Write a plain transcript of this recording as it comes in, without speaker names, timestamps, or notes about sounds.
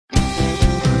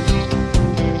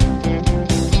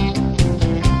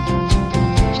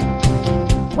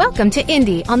Welcome to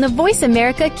Indie on the Voice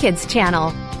America Kids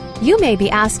channel. You may be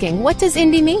asking, what does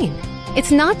indie mean? It's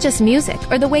not just music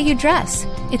or the way you dress.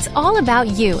 It's all about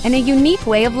you and a unique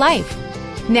way of life.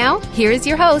 Now, here is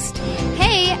your host.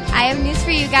 Hey, I have news for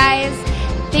you guys.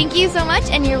 Thank you so much,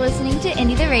 and you're listening to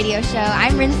Indie the Radio Show.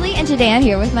 I'm Rinsley, and today I'm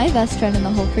here with my best friend in the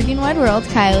whole freaking wide world,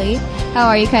 Kylie. How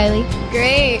are you, Kylie?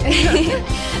 Great.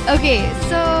 Okay,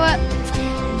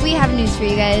 so we have news for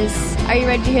you guys. Are you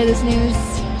ready to hear this news?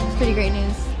 It's pretty great news.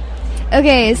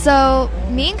 Okay, so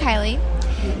me and Kylie,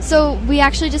 so we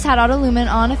actually just had Auto Lumen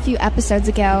on a few episodes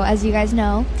ago, as you guys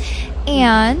know,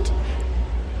 and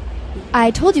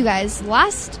I told you guys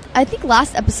last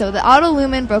episode that Auto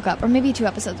Lumen broke up, or maybe 2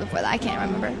 episodes before that, I can't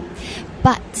remember.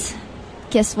 But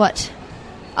guess what?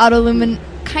 Auto Lumen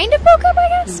kind of broke up,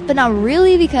 I guess, but not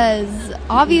really, because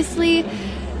obviously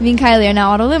me and Kylie are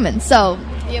now Auto Lumen. So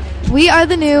yep. We are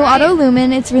the new Auto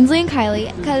Lumen. It's Rinsley and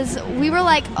Kylie, because we were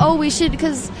like, oh, we should,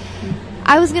 because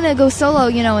I was gonna go solo,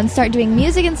 and start doing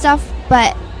music and stuff,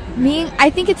 but I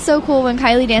think it's so cool when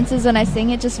Kylie dances and I sing.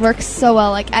 It just works so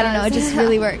well. Like, I don't know, it just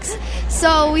really works.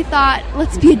 So we thought,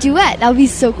 let's be a duet. That would be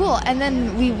so cool. And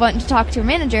then we went to talk to her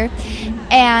manager,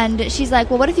 and she's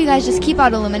like, well, what if you guys just keep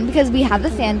Auto Lumen? Because we have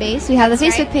the fan base, we have the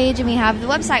Facebook page, and we have the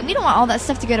website. We don't want all that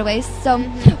stuff to go to waste, so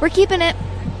we're keeping it.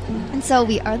 And so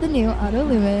we are the new Auto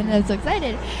Lumen. I'm so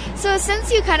excited. So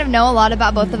since you kind of know a lot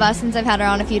about both of us, since I've had her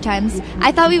on a few times,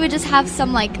 I thought we would just have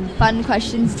some fun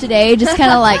questions today, just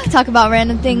kind of talk about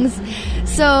random things.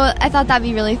 So I thought that'd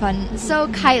be really fun. So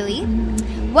Kylie,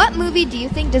 what movie do you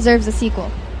think deserves a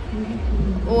sequel?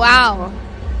 Wow.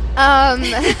 I'm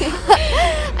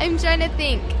trying to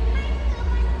think.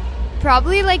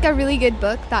 Probably a really good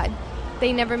book that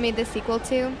they never made the sequel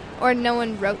to, or no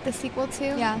one wrote the sequel to.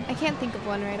 Yeah. I can't think of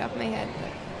one right off my head.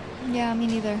 But. Yeah, me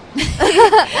neither.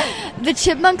 The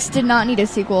Chipmunks did not need a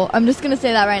sequel. I'm just going to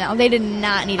say that right now. They did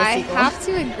not need a sequel. I have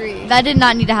to agree. That did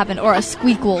not need to happen, or a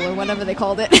squeakquel, or whatever they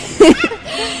called it.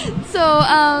 So,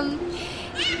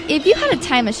 if you had a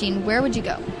time machine, where would you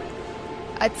go?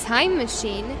 A time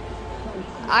machine?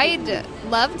 I'd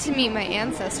love to meet my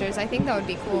ancestors. I think that would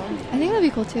be cool. I think that would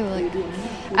be cool, too.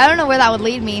 I don't know where that would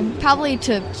lead me. Probably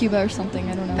to Cuba or something.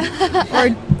 I don't know.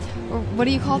 or what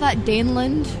do you call that?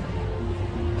 Daneland?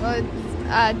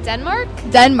 Denmark?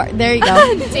 Denmark. There you go.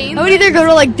 I would either go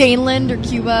to Daneland or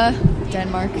Cuba.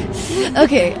 Denmark.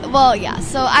 Okay. Well, yeah.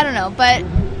 So I don't know, but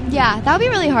yeah, that would be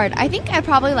really hard. I think I'd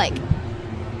probably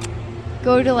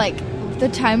go to the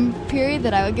time period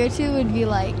that I would go to would be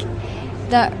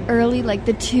the early not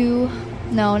the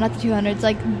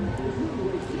 200s,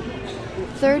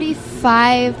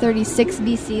 35, 36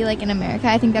 BC, in America.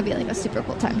 I think that'd be a super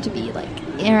cool time to be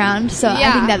around. So yeah.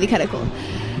 I think that'd be kind of cool.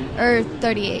 Or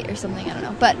 38 or something, I don't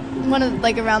know. But one of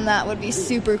around that would be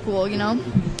super cool,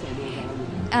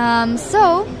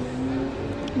 So,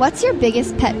 what's your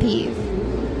biggest pet peeve?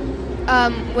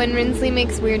 When Rinsley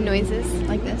makes weird noises.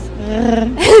 Like this?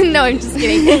 No, I'm just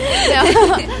kidding. No.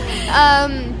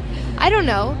 I don't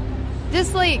know.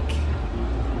 Just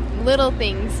little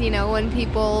things, when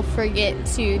people forget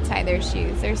to tie their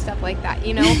shoes or stuff like that,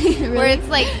 Really? Where it's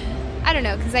I don't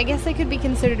know, because I guess I could be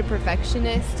considered a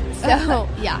perfectionist. So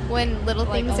yeah, when little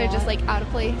things are just out of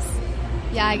place.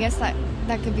 Yeah, I guess that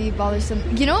could be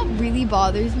bothersome. You know what really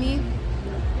bothers me?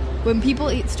 When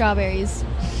people eat strawberries.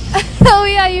 Oh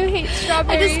yeah, you hate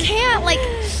strawberries. I just can't,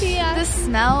 the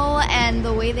smell and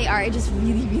the way they are, it just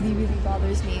really, really, really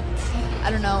bothers me.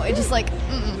 I don't know, it just no,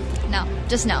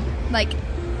 just no. I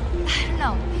don't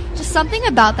know, just something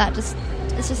about that, it's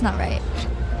just not right.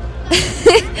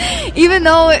 Even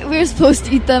though we're supposed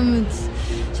to eat them, it's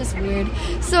just weird.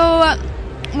 So,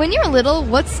 when you were little,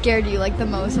 what scared you the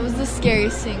most? What was the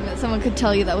scariest thing that someone could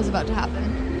tell you that was about to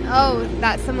happen? Oh,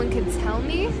 that someone could tell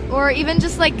me? Or even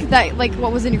just that,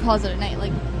 what was in your closet at night?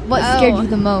 What scared you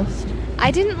the most?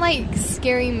 I didn't like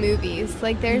scary movies.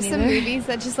 There's some movies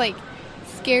that just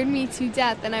scared me to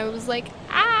death, and I was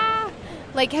ah!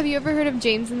 Have you ever heard of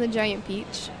James and the Giant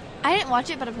Peach? I didn't watch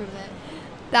it, but I've heard of it.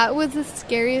 That was the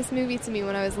scariest movie to me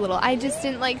when I was little. I just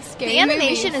didn't like scary movies. The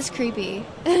animation movies. Is creepy.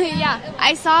 Yeah.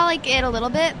 I saw it a little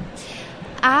bit.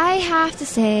 I have to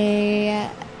say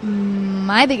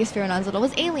my biggest fear when I was little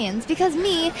was aliens, because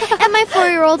me and my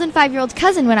 4-year-old and 5-year-old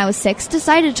cousin when I was 6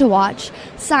 decided to watch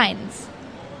Signs.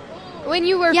 When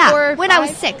you were 4 or 5? When I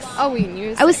was 6. Oh, when you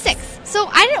were 6. I was 6. So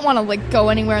I didn't want to go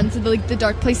anywhere into the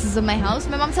dark places of my house.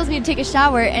 My mom tells me to take a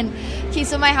shower, and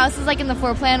so my house is in the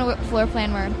floor plan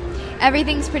where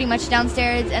everything's pretty much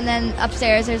downstairs, and then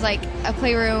upstairs there's a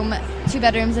playroom, 2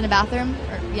 bedrooms, and a bathroom.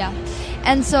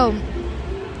 And so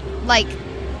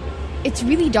it's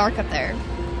really dark up there.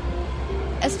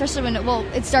 especially when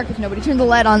it's dark if nobody turned the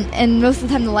light on, and most of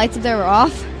the time the lights up there were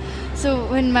off. So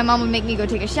when my mom would make me go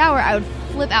take a shower, I would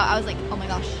flip out. I was like, oh my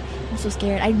gosh, I'm so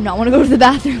scared. I do not want to go to the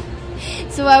bathroom.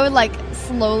 So I would like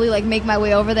slowly like make my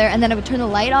way over there, and then I would turn the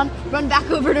light on, run back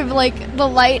over to like the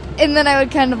light, and then I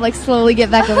would kind of like slowly get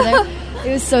back over there.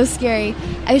 It was so scary.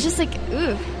 I was just like,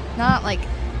 ooh, not like,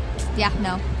 yeah,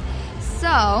 no.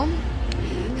 So,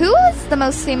 who is the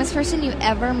most famous person you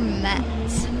ever met?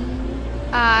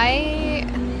 I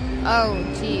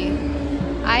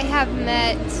have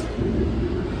met.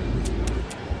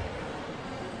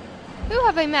 Who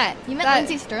have I met? You met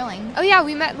Lindsay Sterling. Oh yeah,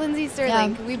 we met Lindsay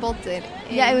Sterling. Yeah. We both did.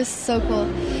 Yeah, it was so cool.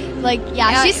 Like,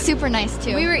 yeah, she's super nice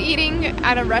too. We were eating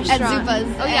at a restaurant. At Zupa's.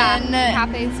 Oh yeah,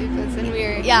 Cafe Zupa's, and we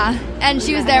were. Yeah, and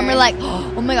she was there, and we're like,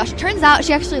 oh my gosh! Turns out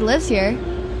she actually lives here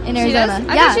in Arizona. She does?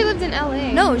 I thought she lived in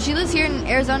LA. No, she lives here in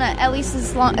Arizona. At least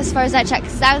as far as I checked,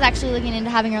 because I was actually looking into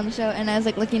having her on the show, and I was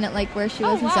like looking at like where she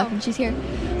was and stuff, and she's here.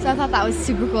 So I thought that was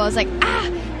super cool. I was like,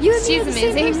 you and she's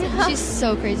amazing. She's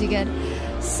so crazy good.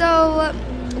 So.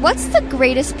 What's the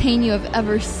greatest pain you have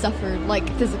ever suffered, like,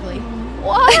 physically?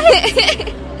 What?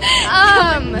 I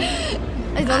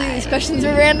told you these questions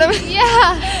are random.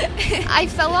 Yeah. I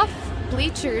fell off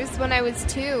bleachers when I was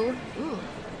 2. Ooh.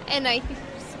 And I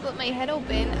split my head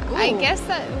open. Ooh. I guess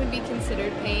that would be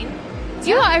considered pain. Do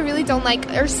you know what I really don't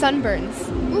like? Are sunburns.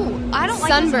 Ooh, I don't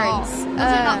like sunburns. Those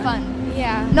are not fun.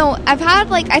 Yeah. No, I've had,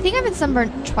 like, I think I've been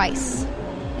sunburned twice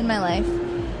in my life.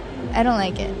 I don't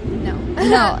like it. No.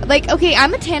 No. Like, okay,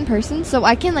 I'm a tan person, so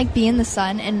I can, like, be in the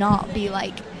sun and not be,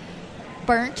 like,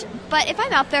 burnt. But if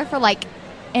I'm out there for, like,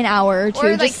 an hour or two,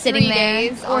 or, just like, sitting 3 there,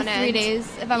 days or on 3 end. days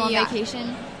if I'm on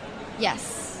vacation,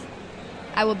 yes,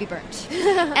 I will be burnt.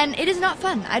 And it is not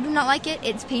fun. I do not like it.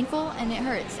 It's painful, and it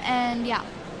hurts. And, yeah.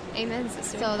 Amen,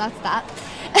 sister. So that's that.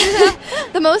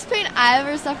 The most pain I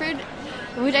ever suffered...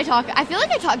 I feel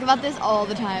like I talk about this all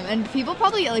the time, and people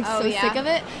probably get, like, sick of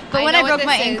it. But when I broke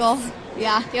my ankle,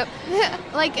 Yep.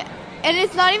 like, and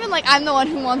it's not even like I'm the one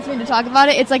who wants me to talk about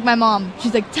it. It's like my mom.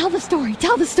 She's like, tell the story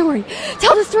about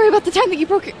the time that you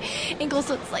broke your ankle.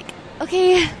 So it's like,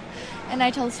 okay, and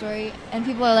I tell the story, and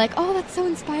people are like, oh, that's so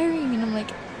inspiring, and I'm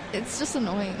like, it's just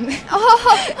annoying.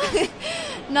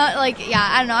 Not like, yeah,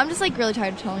 I don't know. I'm just like really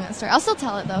tired of telling that story. I'll still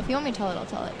tell it though. If you want me to tell it, I'll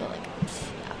tell it. But like,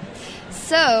 yeah.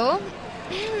 So.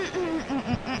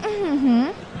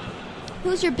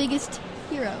 Who's your biggest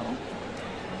hero?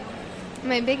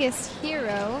 My biggest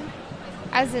hero,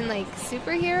 as in like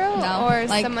superhero, no, or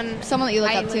like someone that you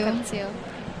look up to.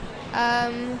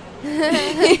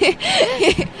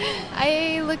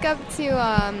 I look up to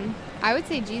I would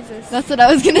say Jesus. That's what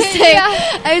I was gonna say.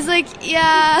 Yeah. I was like,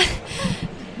 yeah,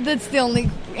 that's the only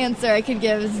answer I could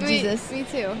give is Jesus. Me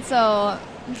too. So.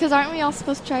 Because aren't we all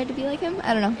supposed to try to be like him?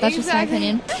 I don't know. That's just my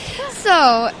opinion.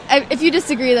 So, if you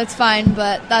disagree, that's fine.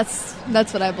 But that's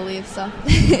what I believe. So,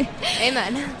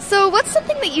 amen. So, what's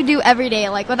something that you do every day,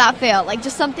 like without fail, like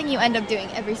just something you end up doing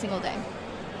every single day?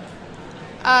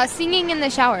 Singing in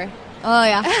the shower. Oh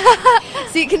yeah.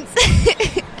 So you can.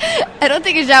 I don't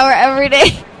take a shower every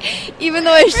day, even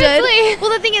though I should. Really? Well,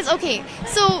 the thing is, okay.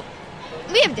 So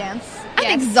we have dance.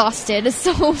 I'm exhausted,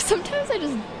 so sometimes I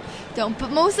just. Don't,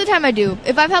 but most of the time I do.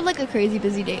 If I've had like a crazy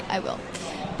busy day, I will.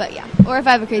 But yeah, or if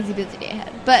I have a crazy busy day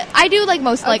ahead. But I do like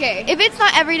most like if it's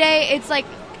not every day, it's like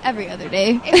every other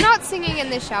day. If not singing in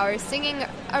the shower, singing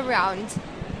around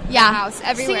the house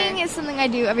everywhere. Singing is something I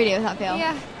do every day without fail.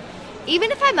 Yeah.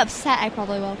 Even if I'm upset, I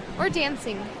probably will. Or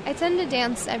dancing. I tend to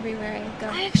dance everywhere I go.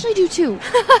 I actually do too.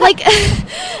 Like,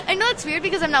 I know it's weird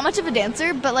because I'm not much of a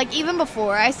dancer, but like even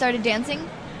before I started dancing,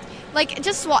 like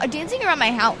just dancing around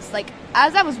my house, like.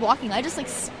 As I was walking, I just, like,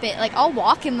 spin. Like, I'll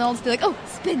walk, and then I'll just be like, oh,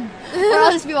 spin. Or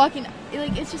I'll just be walking.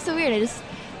 Like, it's just so weird. I just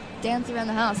dance around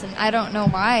the house, and I don't know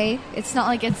why. It's not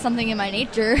like it's something in my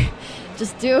nature.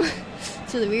 Just do.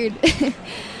 It's really weird.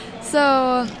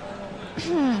 So,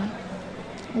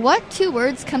 what 2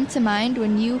 words come to mind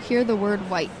when you hear the word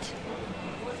white?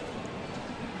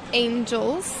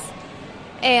 Angels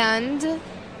and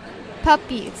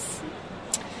puppies.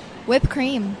 Whipped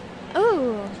cream.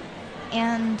 Ooh.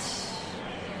 And...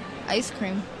 ice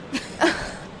cream.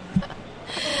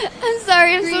 I'm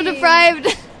sorry, I'm so deprived.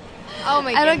 Oh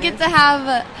my goodness. I don't get to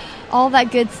have all that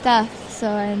good stuff, so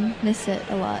I miss it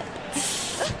a lot.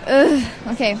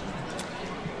 Okay.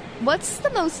 What's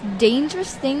the most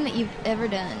dangerous thing that you've ever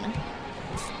done?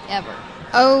 Ever.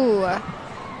 Oh.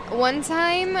 One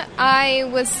time I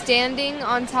was standing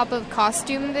on top of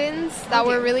costume bins that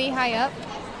were really high up.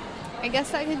 I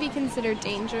guess that could be considered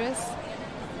dangerous.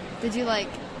 Did you, like,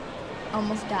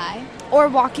 almost die? Or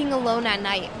walking alone at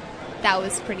night. That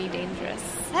was pretty dangerous.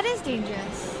 That is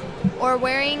dangerous. Or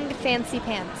wearing fancy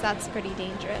pants. That's pretty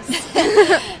dangerous.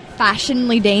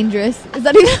 Fashionably dangerous. Is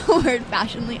that even a word?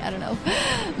 Fashionably? I don't know.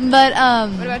 But,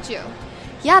 What about you?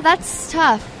 yeah, that's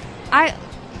tough. I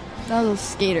was a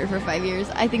skater for 5 years.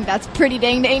 I think that's pretty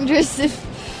dang dangerous if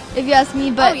you ask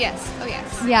me. But Oh, yes.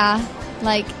 yeah,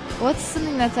 like, what's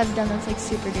something that I've done that's, like,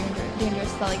 super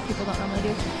dangerous that, like, people don't normally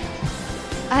do?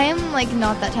 I am, like,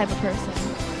 not that type of person.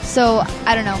 So,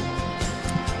 I don't know.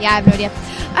 Yeah, I have no idea.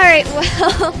 All right,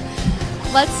 well,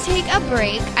 let's take a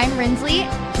break. I'm Rinsley,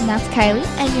 and that's Kylie,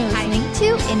 and you're listening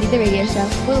to Indie the Radio Show.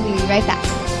 We'll be right back.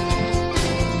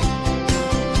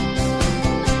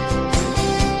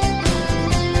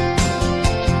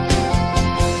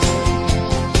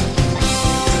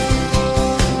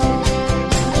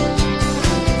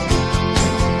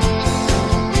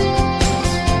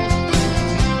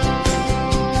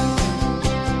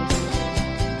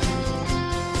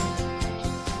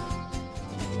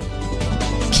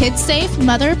 Kids safe,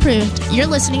 mother approved. You're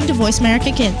listening to Voice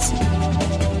America Kids.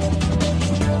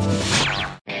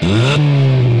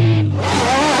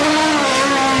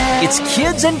 It's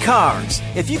Kids and Cars.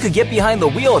 If you could get behind the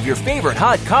wheel of your favorite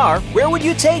hot car, where would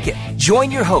you take it?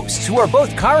 Join your hosts, who are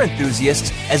both car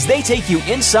enthusiasts, as they take you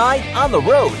inside, on the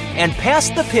road, and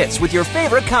past the pits with your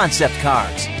favorite concept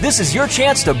cars. This is your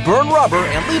chance to burn rubber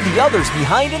and leave the others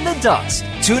behind in the dust.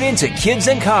 Tune in to Kids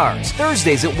and Cars,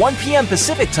 Thursdays at 1 p.m.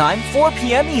 Pacific Time, 4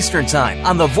 p.m. Eastern Time,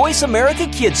 on the Voice America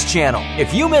Kids channel.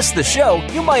 If you miss the show,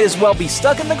 you might as well be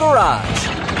stuck in the garage.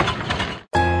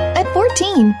 At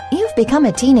 14, you've become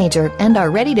a teenager and are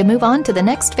ready to move on to the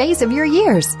next phase of your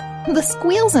years. The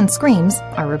squeals and screams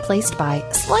are replaced by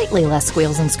slightly less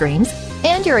squeals and screams,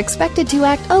 and you're expected to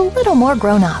act a little more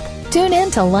grown up. Tune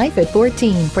in to Life at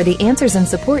 14 for the answers and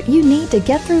support you need to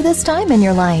get through this time in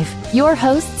your life. Your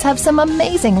hosts have some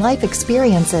amazing life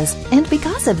experiences, and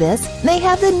because of this, they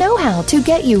have the know-how to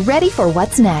get you ready for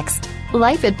what's next.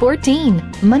 Life at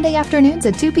 14, Monday afternoons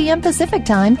at 2 p.m. Pacific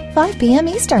Time, 5 p.m.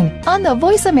 Eastern, on the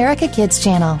Voice America Kids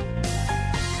channel.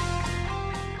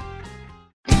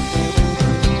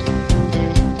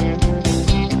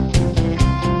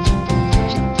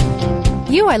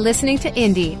 You are listening to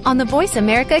Indie on the Voice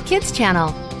America Kids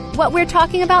channel. What we're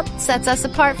talking about sets us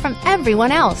apart from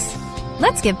everyone else.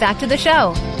 Let's get back to the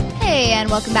show. Hey, and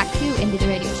welcome back to Indie the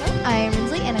Radio Show. I'm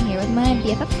Rinsley, and I'm here with my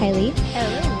BFF Kylie.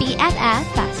 Hello.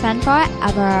 BFF, best friend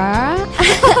forever.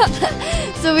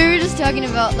 So we were just talking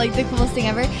about, like, the coolest thing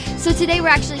ever. So today we're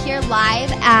actually here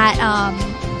live at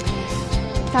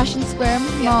Fashion Square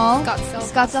Mall.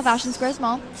 Scottsdale Fashion Square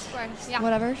Mall.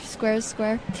 Whatever. Square is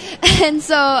square. And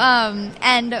so,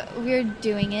 and we're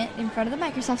doing it in front of the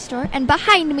Microsoft store. And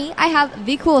behind me, I have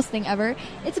the coolest thing ever.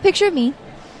 It's a picture of me.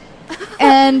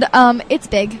 And it's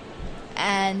big.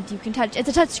 And you can touch, it's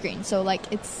a touch screen, so,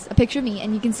 like, it's a picture of me,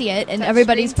 and you can see it, and touch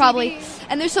everybody's probably,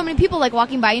 and there's so many people, like,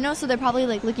 walking by, you know, so they're probably,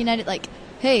 like, looking at it, like,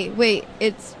 hey, wait,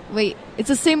 it's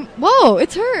the same, whoa,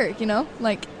 it's her, you know,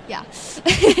 like, yeah.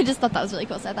 I just thought that was really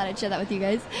cool, so I thought I'd share that with you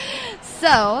guys.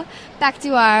 So, back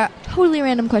to our totally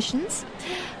random questions.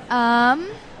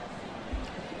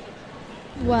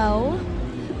 Well,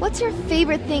 what's your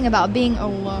favorite thing about being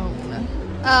alone?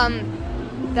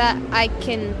 That I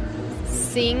can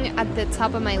sing at the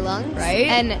top of my lungs, right?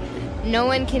 And no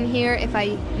one can hear if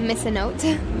I miss a note.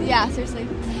 Yeah, seriously.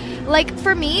 Like,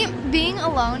 for me, being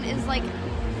alone is like,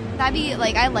 that'd be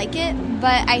like, I like it,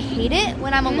 but I hate it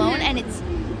when I'm alone and it's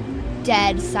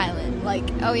dead silent. Like,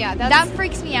 oh yeah, that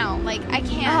freaks me out. Like, I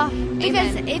can't,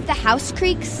 because if the house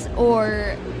creaks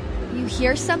or you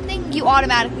hear something, you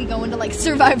automatically go into, like,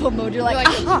 survival mode. You're like,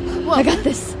 well, I got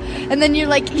this. And then you're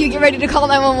like, you get ready to call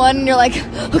 911 and you're like,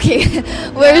 okay,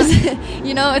 where's,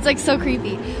 you know, it's like so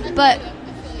creepy. But,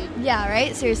 yeah,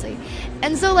 right? Seriously.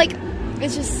 And so, like,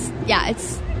 it's just, yeah,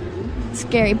 it's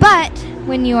scary. But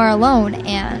when you are alone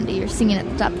and you're singing at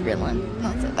the top of your lungs,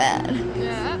 not so bad.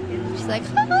 Yeah. Just like,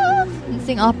 and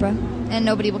sing opera. And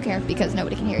nobody will care because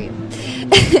nobody can hear you.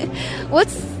 What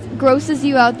grosses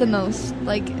you out the most?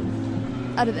 Like,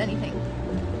 out of anything?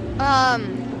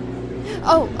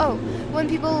 When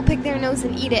people pick their nose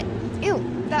and eat it. Ew,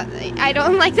 I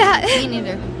don't like that. Me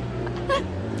neither.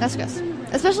 That's gross.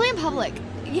 Especially in public.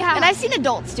 Yeah. And I've seen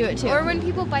adults do it too. Or when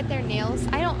people bite their nails.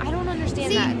 I don't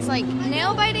understand that. It's like,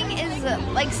 nail biting is,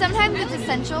 like, sometimes it's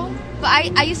essential, but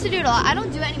I used to do it a lot. I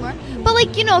don't do it anymore. But,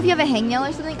 like, you know, if you have a hangnail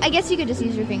or something, I guess you could just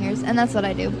use your fingers, and that's what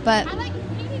I do. But I like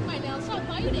painting my nails, not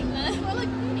biting them. I like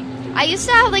painting. I used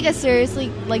to have, like, a seriously,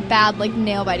 like, bad, like,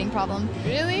 nail biting problem.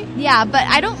 really? Yeah, but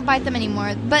I don't bite them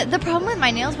anymore. But the problem with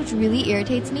my nails, which really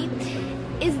irritates me,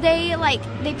 is they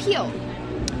peel.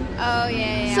 Oh,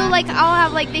 yeah. So, like, I'll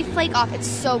have, like, they flake off. It's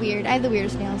so weird. I have the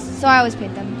weirdest nails. So I always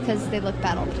paint them because they look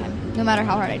bad all the time, no matter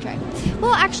how hard I try.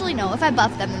 Well, actually, no. If I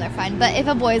buff them, then they're fine. But if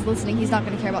a boy is listening, he's not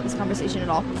going to care about this conversation at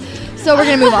all. So we're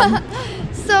going to move on.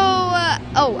 So,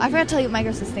 I forgot to tell you what my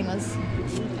grossest thing was.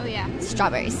 Oh, yeah.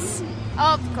 Strawberries.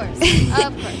 Oh, of course.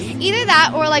 Of course. Either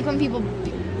that or, like, when people,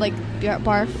 like,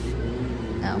 barf.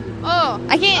 No. Oh.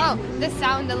 I can't. Oh, the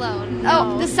sound alone.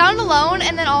 Oh, the sound alone,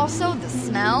 and then also the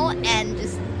smell and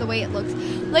just the way it looks.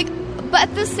 Like, but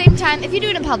at the same time, if you do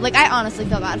it in public, I honestly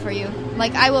feel bad for you.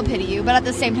 Like, I will pity you, but at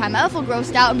the same time, I'll feel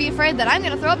grossed out and be afraid that I'm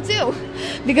going to throw up too.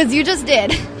 Because you just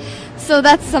did. So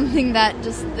that's something that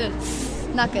just,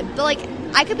 not good. But, like,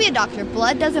 I could be a doctor.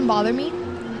 Blood doesn't bother me.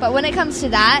 But when it comes to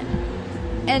that,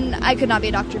 and I could not be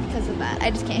a doctor because of that.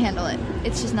 I just can't handle it.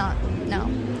 It's just not, no.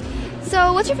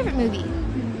 So, what's your favorite movie?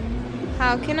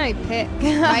 How can I pick?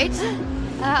 Right?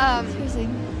 Seriously.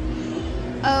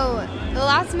 Oh, the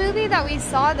last movie that we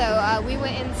saw, though, we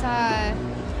went into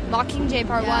Mockingjay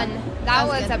Part 1. That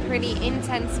was a pretty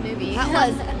intense movie. That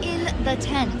was in the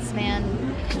tents, man.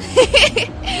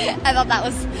 I thought that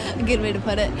was a good way to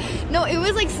put it. No, it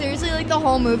was like seriously like the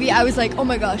whole movie. I was like, oh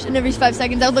my gosh. And every 5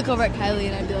 seconds I would look over at Kylie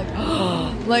and I'd be like,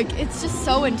 oh, like it's just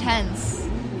so intense.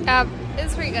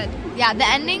 It's pretty good. Yeah, the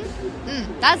ending,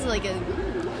 that's really good.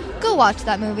 Go watch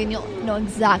that movie and you'll know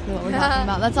exactly what we're talking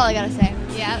about. That's all I gotta say.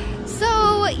 Yeah.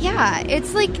 So, yeah,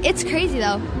 it's like, it's crazy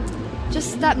though.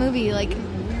 Just that movie, like,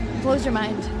 blows your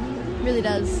mind. Really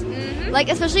does. Mm-hmm. Like,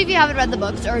 especially if you haven't read the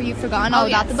books or you've forgotten all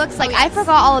about the books. Like, I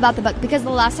forgot all about the book because the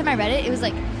last time I read it, it was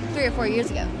like 3 or 4 years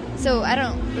ago. So I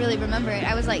don't really remember it.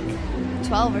 I was like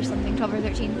 12 or something, 12 or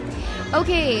 13.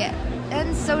 Okay,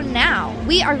 and so now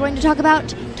we are going to talk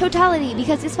about totality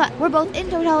because guess what? We're both in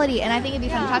totality, and I think it'd be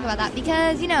fun to talk about that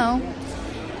because, you know,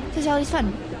 totality's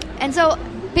fun. And so,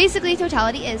 basically,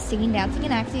 totality is singing, dancing,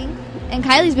 and acting. And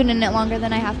Kylie's been in it longer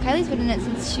than I have. Kylie's been in it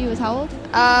since she was how old?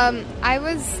 I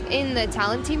was in the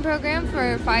talent team program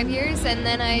for 5 years, and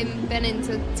then I've been in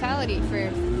totality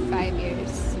for 5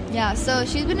 years. Yeah, so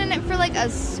she's been in it for like a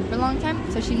super long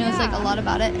time, so she knows like a lot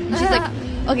about it. And she's like,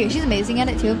 okay, she's amazing at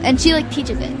it too, and she like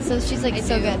teaches it, so she's like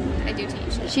good. I do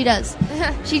teach it. She does.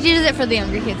 She teaches it for the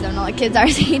younger kids, though, not like kids our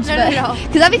age. No.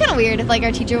 Because that'd be kind of weird if like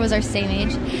our teacher was our same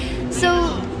age. So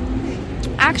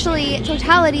actually,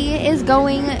 totality is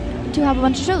going to have a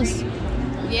bunch of shows.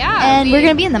 Yeah. And we're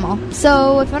going to be in them all.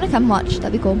 So if you want to come watch,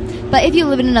 that'd be cool. But if you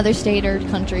live in another state or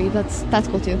country, that's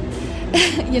cool too.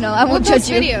 You know, I won't judge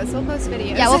you. We'll post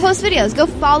videos. Yeah, we'll post videos. Go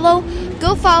follow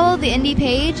the indie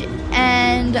page,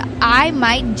 and I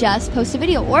might just post a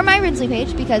video or my Rinsley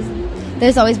page because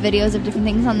there's always videos of different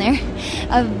things on there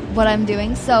of what I'm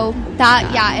doing. So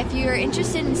that if you're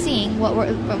interested in seeing what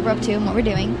we're up to and what we're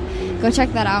doing, go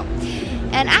check that out.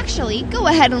 And actually, go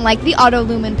ahead and like the Auto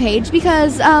Lumen page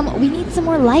because we need some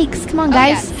more likes. Come on,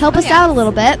 guys. Help us out a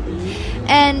little bit.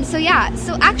 And so,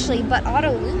 but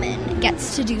Auto Lumen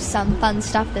gets to do some fun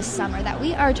stuff this summer that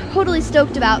we are totally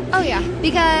stoked about. Oh, yeah.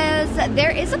 Because there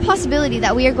is a possibility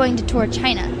that we are going to tour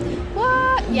China.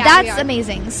 What? Yeah, That's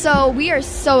amazing. So we are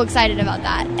so excited about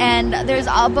that. And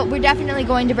but we're definitely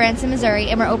going to Branson, Missouri,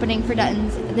 and we're opening for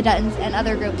the Duttons and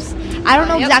other groups. I don't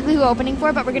know exactly who we're opening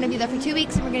for, but we're going to be there for 2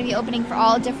 weeks, and we're going to be opening for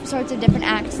all sorts of different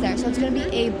acts there. So it's going to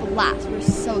be a blast. We're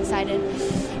so excited.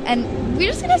 And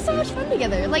we're just going to have so much fun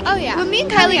together. Like, when me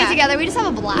and Kylie get together, we just have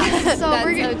a blast. So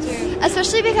That's so true.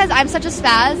 Especially because I'm such a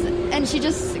spaz, and she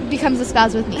just becomes a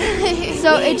spaz with me.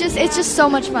 So it's just so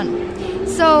much fun.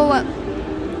 So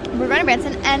we're going to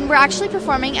Branson, and we're actually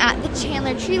performing at the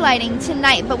Chandler Tree Lighting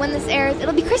tonight. But when this airs,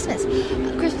 it'll be Christmas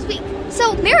week.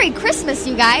 So Merry Christmas,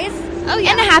 you guys. Oh,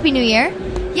 yeah. And a Happy New Year.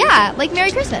 Yeah, like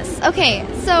Merry Christmas. Okay,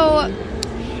 so,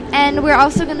 and we're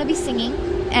also going to be singing.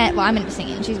 I'm going to be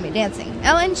singing. She's going to be dancing.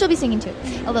 Oh, and she'll be singing too,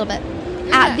 a little bit.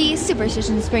 At the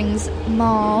Superstition Springs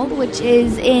Mall, which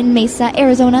is in Mesa,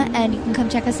 Arizona. And you can come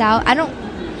check us out.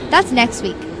 That's next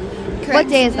week. Correct. What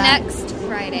day is that? Next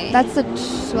Friday. That's the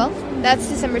 12th? That's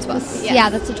December 12th. Yeah,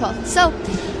 that's the 12th. So,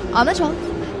 on the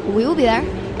 12th, we will be there.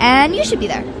 And you should be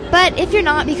there. But if you're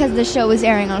not, because the show is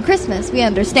airing on Christmas, we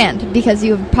understand. Because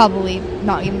you're probably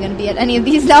not even going to be at any of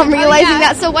these now. I'm realizing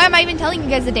that. So why am I even telling you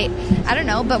guys the date? I don't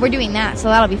know, but we're doing that, so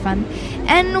that'll be fun.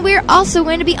 And we're also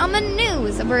going to be on the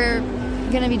news. We're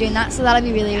going to be doing that, so that'll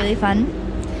be really, really fun.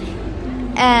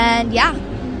 And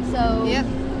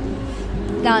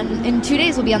done in 2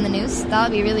 days we'll be on the news.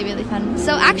 That'll be really, really fun.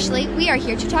 So actually, we are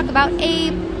here to talk about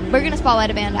we're going to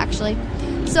spotlight a band, actually.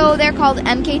 So they're called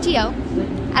MKTO.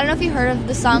 I don't know if you heard of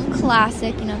the song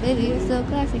Classic. You know, baby, you're so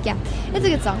classic. Yeah, it's a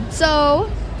good song.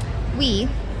 So we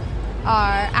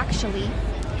are actually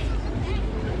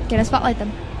going to spotlight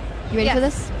them. You ready for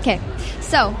this? Okay.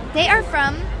 So, they are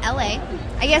from LA.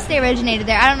 I guess they originated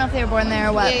there. I don't know if they were born there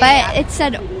or what, but it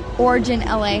said origin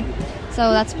LA.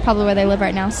 So that's probably where they live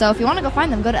right now. So if you want to go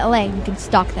find them, go to LA and you can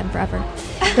stalk them forever.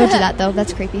 Don't do that, though.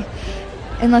 That's creepy.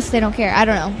 Unless they don't care. I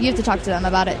don't know. You have to talk to them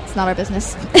about it. It's not our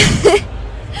business.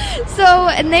 So,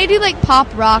 and they do like pop,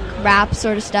 rock, rap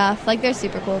sort of stuff. Like, they're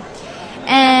super cool.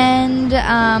 And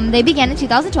they began in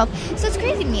 2012. So it's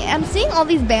crazy to me. I'm seeing all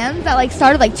these bands that like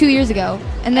started like 2 years ago,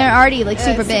 and they're already like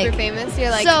super big, super famous.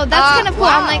 You're like, so that's kind of cool.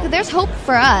 Wow. I'm like, there's hope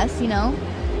for us, you know.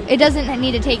 It doesn't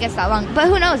need to take us that long, but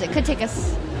who knows? It could take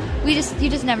us. You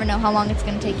just never know how long it's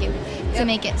going to take you to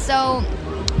make it. So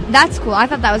that's cool. I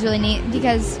thought that was really neat,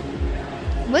 because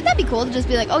wouldn't that be cool to just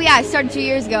be like, oh yeah, I started 2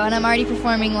 years ago and I'm already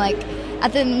performing like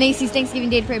at the Macy's Thanksgiving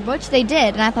Day Parade, which they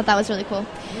did, and I thought that was really cool.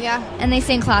 Yeah. And they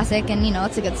sing classic, and you know,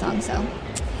 it's a good song. So,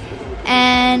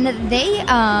 and they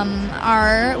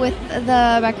are with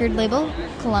the record label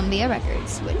Columbia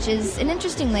Records, which is an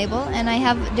interesting label, and I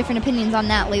have different opinions on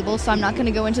that label, so I'm not going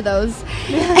to go into those.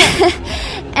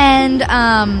 And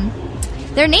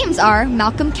their names are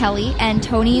Malcolm Kelly and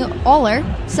Tony Oller.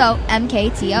 So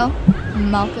MKTO,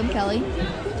 Malcolm Kelly,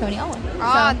 Tony Oller.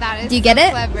 Oh, So, that is do you get so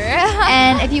it? clever.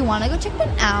 And if you want to go check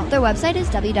them out, their website is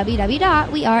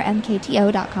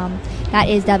www.wearemkto.com. That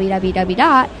is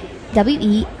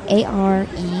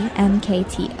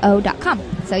www.wearemkto.com.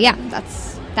 So yeah,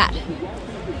 that's that.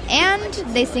 And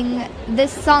they sing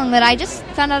this song that I just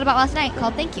found out about last night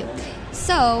called Thank You.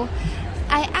 So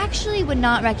I actually would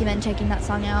not recommend checking that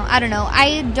song out. I don't know.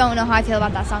 I don't know how I feel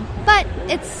about that song. But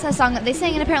it's a song that they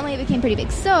sang, and apparently it became pretty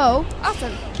big. So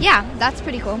Awesome. yeah, that's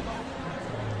pretty cool.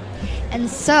 And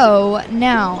so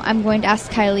now I'm going to ask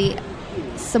Kylie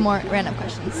some more random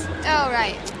questions. Oh,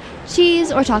 right.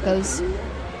 Cheese or tacos?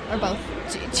 Or both?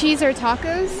 Cheese or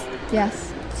tacos?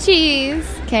 Yes. Cheese.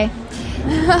 Okay.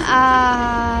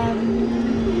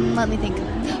 Let me think.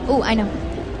 Oh, I know.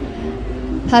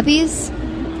 Puppies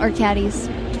or catties?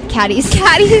 Catties.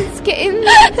 Catties. Kittens.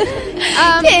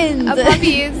 Kittens.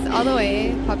 Puppies. All the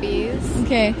way. Puppies.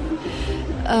 Okay.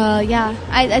 Yeah,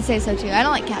 I'd say so too. I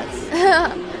don't like cats.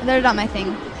 They're not my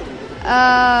thing.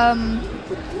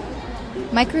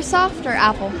 Microsoft or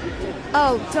Apple?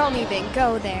 Oh, don't even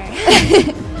go there.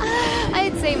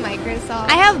 I'd say Microsoft.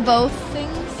 I have both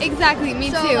things. Exactly, me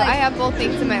So, too. like- I have both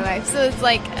things in my life, so it's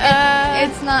like,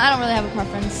 It's not, I don't really have a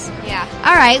preference. yeah.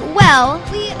 All right, well,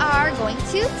 we are going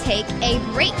to take a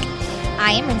break.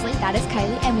 I am Rinsley, that is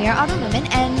Kylie, and we are Auto Lumen,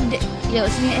 and you're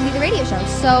listening to Indie the Radio Show.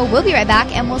 So we'll be right back,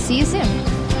 and we'll see you soon.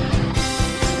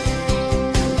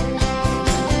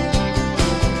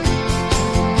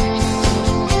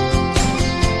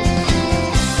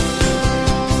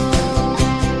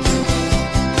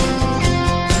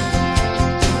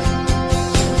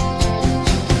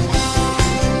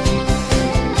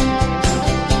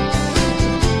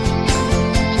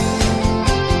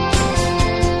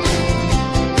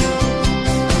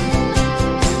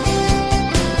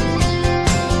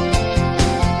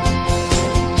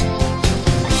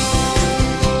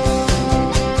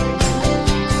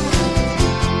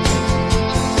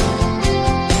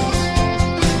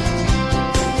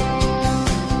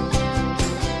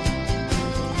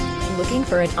 Looking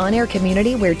for an on-air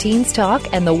community where teens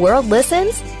talk and the world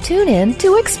listens? Tune in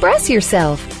to Express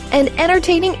Yourself, an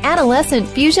entertaining adolescent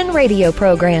fusion radio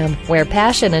program where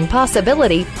passion and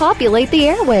possibility populate the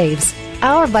airwaves.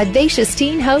 Our vivacious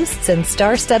teen hosts and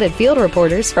star-studded field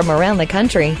reporters from around the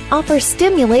country offer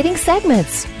stimulating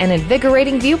segments and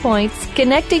invigorating viewpoints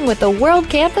connecting with the world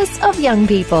campus of young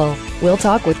people. We'll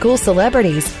talk with cool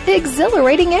celebrities,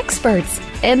 exhilarating experts,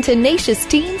 and tenacious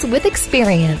teens with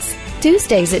experience.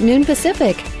 Tuesdays at noon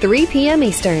Pacific, 3 p.m.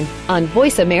 Eastern on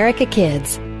Voice America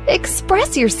Kids.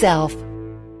 Express yourself.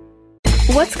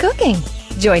 What's cooking?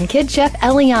 Join Kid Chef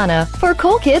Eliana for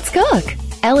Cool Kids Cook.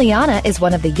 Eliana is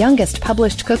one of the youngest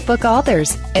published cookbook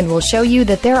authors and will show you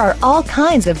that there are all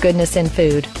kinds of goodness in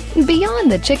food,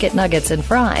 beyond the chicken nuggets and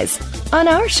fries. On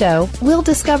our show, we'll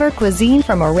discover cuisine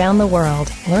from around the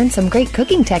world, learn some great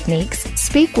cooking techniques,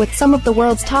 speak with some of the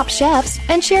world's top chefs,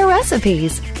 and share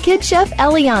recipes. Kid Chef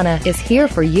Eliana is here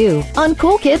for you on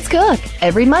Cool Kids Cook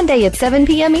every Monday at 7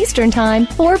 p.m. Eastern Time,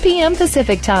 4 p.m.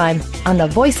 Pacific Time on the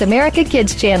Voice America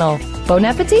Kids channel. Bon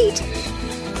appetit!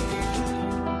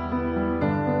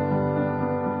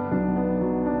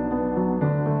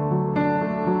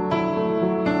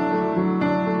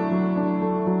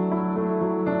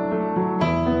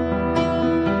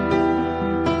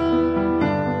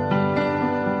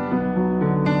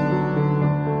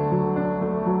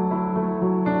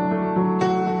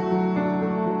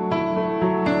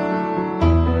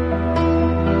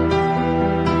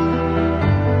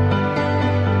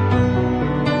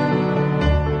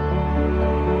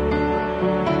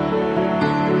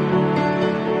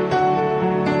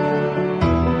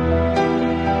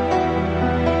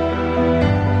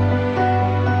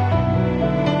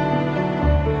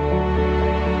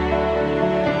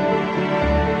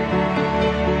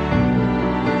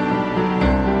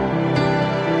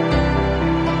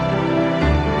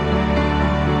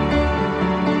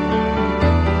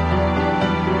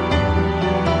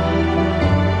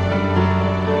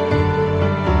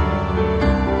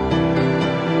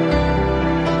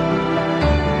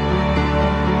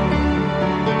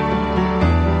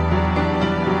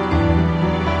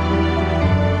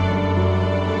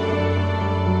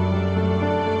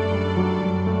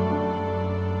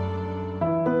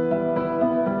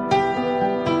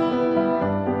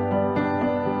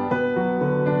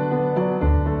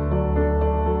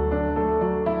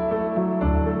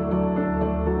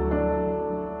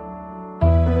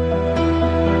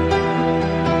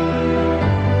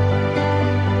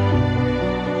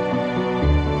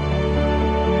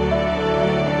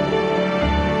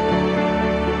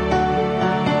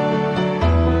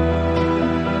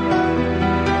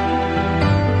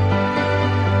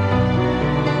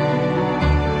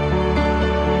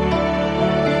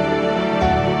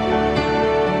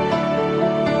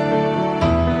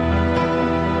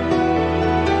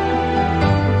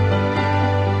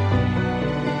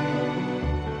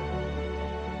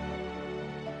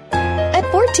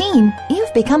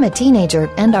 become a teenager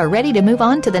and are ready to move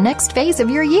on to the next phase of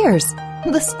your years.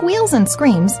 The squeals and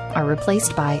screams are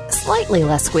replaced by slightly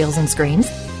less squeals and screams,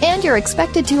 and you're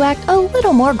expected to act a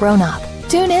little more grown up.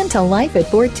 Tune in to Life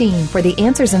at 14 for the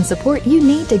answers and support you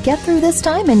need to get through this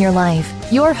time in your life.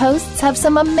 Your hosts have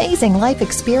some amazing life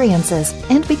experiences,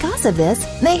 and because of this,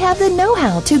 they have the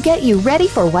know-how to get you ready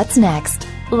for what's next.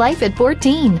 Life at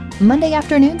 14, Monday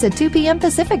afternoons at 2 p.m.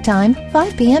 Pacific Time,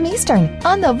 5 p.m. Eastern,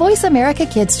 on the Voice America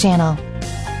Kids channel.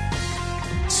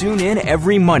 Tune in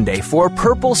every Monday for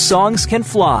Purple Songs Can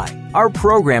Fly. Our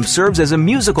program serves as a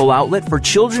musical outlet for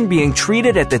children being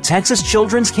treated at the Texas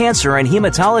Children's Cancer and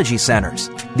Hematology Centers.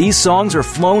 These songs are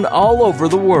flown all over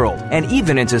the world and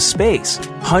even into space.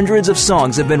 Hundreds of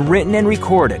songs have been written and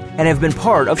recorded and have been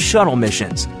part of shuttle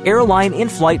missions, airline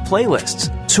in-flight playlists,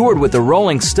 toured with the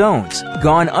Rolling Stones,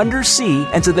 gone undersea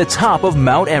and to the top of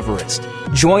Mount Everest.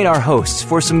 Join our hosts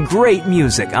for some great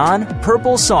music on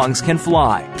Purple Songs Can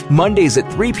Fly, Mondays at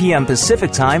 3 p.m.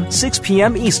 Pacific Time, 6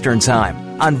 p.m. Eastern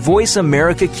Time, on Voice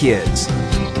America Kids.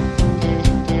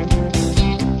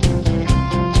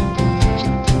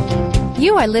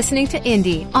 You are listening to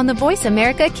Indie on the Voice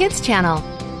America Kids channel.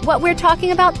 What we're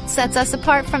talking about sets us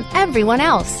apart from everyone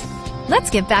else. Let's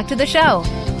get back to the show.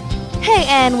 Hey,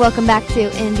 and welcome back to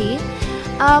Indie.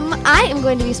 I am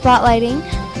going to be spotlighting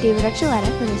David Archuleta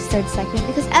for this third segment,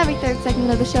 because every third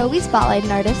segment of the show we spotlight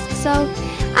an artist. So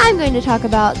I'm going to talk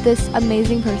about this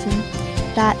amazing person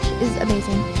that is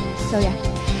amazing. So yeah.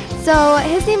 So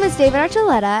his name is David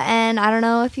Archuleta, and I don't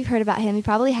know if you've heard about him. You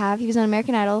probably have. He was on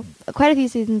American Idol quite a few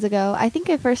seasons ago. I think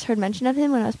I first heard mention of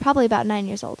him when I was probably about 9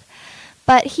 years old.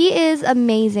 But he is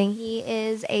amazing. He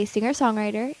is a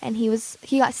singer-songwriter, and he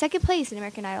got second place in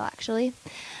American Idol, actually.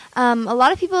 A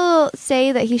lot of people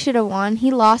say that he should have won. He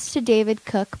lost to David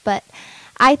Cook, but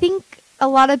I think a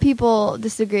lot of people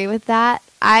disagree with that.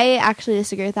 I actually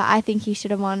disagree with that. I think he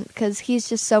should have won because he's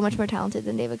just so much more talented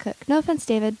than David Cook. No offense,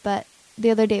 David, but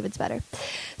the other David's better.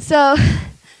 So,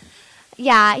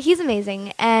 yeah, he's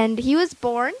amazing. And he was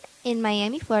born in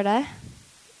Miami, Florida,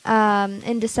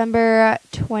 in December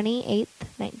 28th,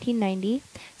 1990.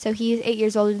 So he's 8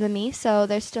 years older than me, so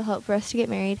there's still hope for us to get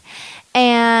married.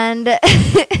 And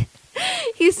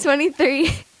he's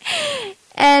 23,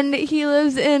 and he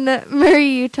lives in Murray,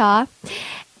 Utah,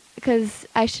 because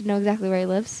I should know exactly where he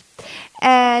lives.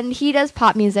 And he does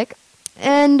pop music.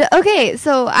 And, okay,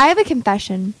 so I have a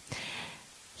confession.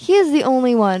 He is the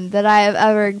only one that I have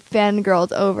ever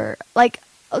fangirled over. Like,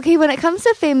 okay, when it comes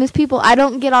to famous people, I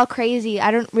don't get all crazy.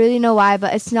 I don't really know why,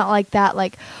 but it's not like that.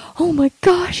 Like, oh my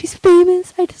gosh, he's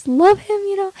famous. I just love him,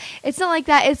 you know. It's not like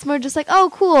that. It's more just like, oh,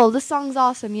 cool, this song's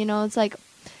awesome, you know. It's like,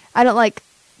 I don't like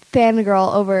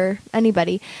fangirl over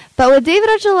anybody. But with David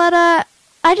Archuleta,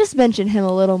 I just mentioned him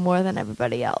a little more than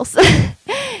everybody else.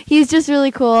 He's just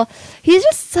really cool. He's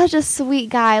just such a sweet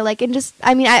guy. Like, and just,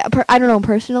 I mean, I don't know him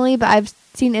personally, but I've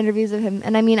seen interviews of him.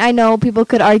 And I mean, I know people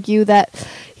could argue that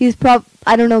he's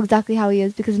I don't know exactly how he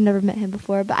is because I've never met him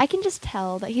before, but I can just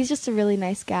tell that he's just a really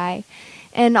nice guy.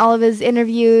 And all of his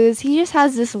interviews, he just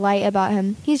has this light about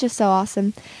him. He's just so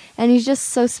awesome. And he's just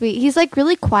so sweet. He's like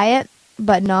really quiet,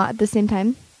 but not at the same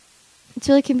time. It's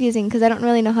really confusing because I don't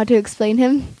really know how to explain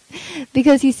him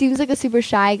because he seems like a super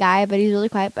shy guy, but he's really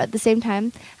quiet. But at the same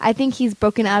time, I think he's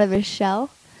broken out of his shell.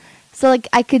 So, like,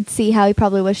 I could see how he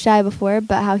probably was shy before,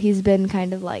 but how he's been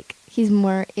kind of like, he's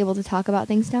more able to talk about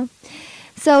things now.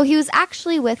 So he was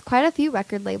actually with quite a few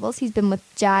record labels. He's been with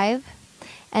Jive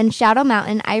and Shadow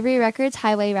Mountain, Ivory Records,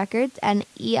 Highway Records, and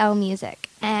EL Music.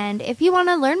 And if you want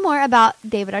to learn more about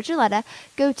David Archuleta,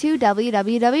 go to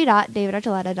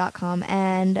www.davidarchuleta.com.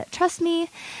 And trust me,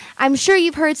 I'm sure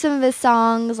you've heard some of his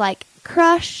songs like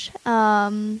Crush,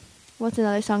 what's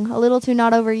another song? A Little Too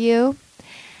Not Over You.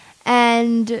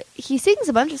 And he sings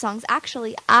a bunch of songs.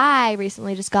 Actually, I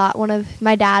recently just got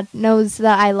my dad knows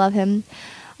that I love him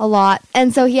a lot.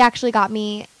 And so he actually got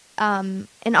me an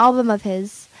album of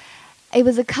his. It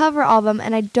was a cover album,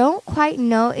 and I don't quite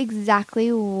know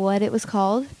exactly what it was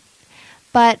called,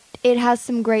 but it has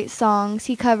some great songs.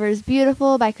 He covers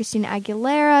Beautiful by Christina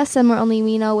Aguilera, Somewhere Only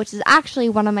We Know, which is actually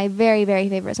one of my very, very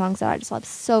favorite songs that I just love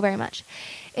so very much.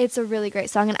 It's a really great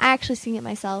song, and I actually sing it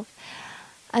myself.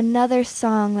 Another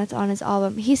song that's on his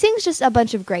album. He sings just a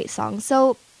bunch of great songs,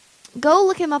 so go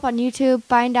look him up on YouTube,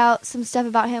 find out some stuff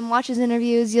about him, watch his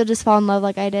interviews. You'll just fall in love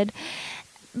like I did.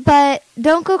 But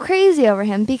don't go crazy over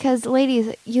him because,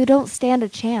 ladies, you don't stand a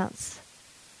chance.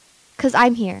 Because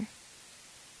I'm here.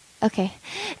 Okay.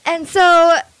 And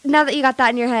so, now that you got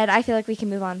that in your head, I feel like we can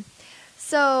move on.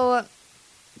 So,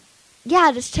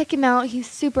 yeah, just check him out.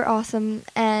 He's super awesome,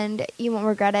 and you won't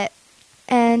regret it.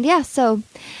 And, yeah, so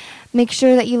make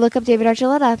sure that you look up David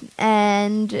Archuleta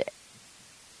and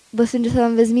listen to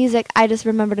some of his music. I just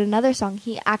remembered another song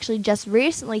he actually just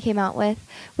recently came out with,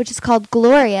 which is called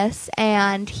Glorious,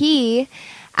 and he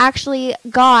actually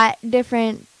got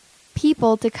different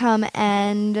people to come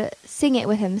and sing it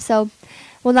with him. So,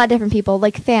 well, not different people,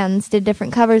 like fans did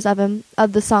different covers of him,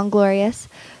 of the song Glorious.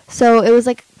 So it was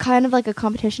like kind of like a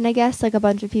competition, I guess, like a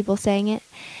bunch of people sang it.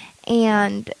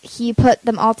 And he put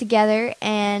them all together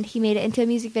and he made it into a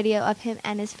music video of him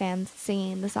and his fans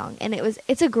singing the song. And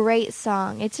it's a great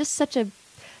song. It's just such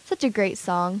a great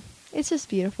song. It's just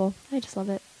beautiful. I just love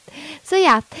it. So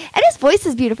yeah, and his voice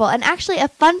is beautiful. And actually a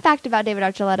fun fact about David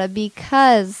Archuleta,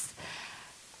 because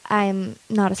I'm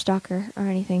not a stalker or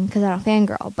anything because I don't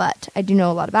fangirl, but I do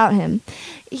know a lot about him.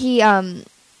 He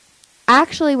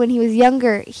actually, when he was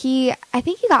younger, I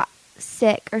think he got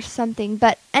sick or something,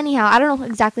 but anyhow, I don't know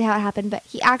exactly how it happened, but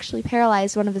he actually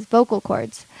paralyzed one of his vocal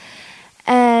cords,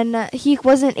 and he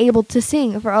wasn't able to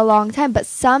sing for a long time, but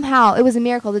somehow, it was a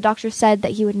miracle. The doctor said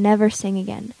that he would never sing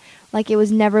again, like it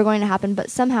was never going to happen,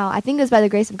 but somehow, I think it was by the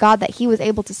grace of God that he was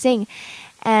able to sing,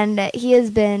 and he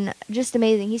has been just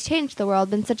amazing. He's changed the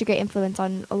world, been such a great influence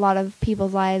on a lot of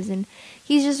people's lives, and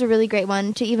he's just a really great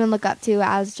one to even look up to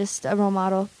as just a role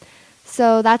model.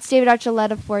 So that's David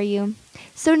Archuleta for you.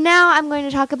 So now I'm going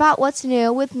to talk about what's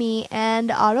new with me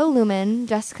and Otto Lumen,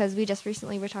 just because we just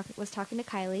recently was talking to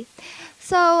Kylie.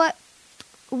 So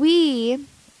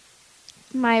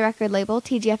my record label,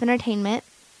 TGF Entertainment,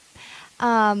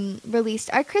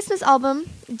 released our Christmas album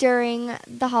during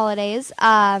the holidays.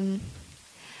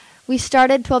 We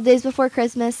started 12 days before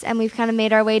Christmas, and we've kind of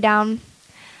made our way down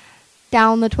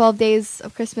the 12 days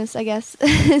of Christmas, I guess,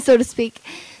 so to speak.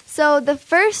 So the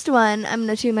first one, I'm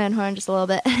going to toot my own horn just a little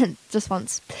bit, just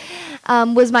once,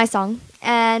 was my song.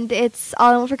 And it's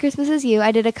All I Want for Christmas Is You.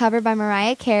 I did a cover by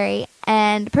Mariah Carey.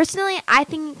 And personally, I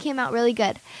think it came out really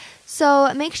good.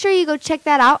 So make sure you go check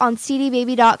that out on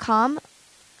cdbaby.com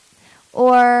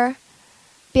or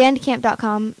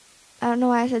bandcamp.com. I don't know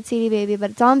why I said cdbaby,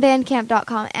 but it's on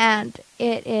bandcamp.com. And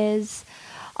it is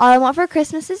All I Want for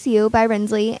Christmas Is You by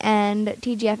Rinsley and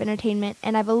TGF Entertainment,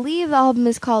 and I believe the album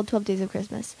is called 12 Days of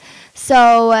Christmas.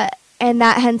 So, and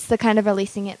that hence the kind of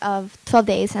releasing it of 12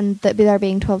 days, and there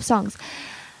being 12 songs.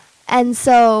 And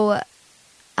so,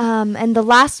 and the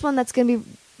last one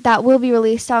that will be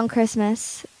released on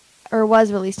Christmas, or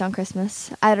was released on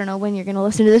Christmas, I don't know when you're going to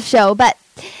listen to this show, but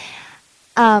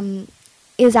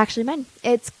is actually mine.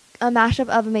 It's a mashup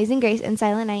of Amazing Grace and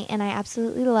Silent Night, and I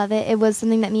absolutely love it. It was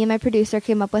something that me and my producer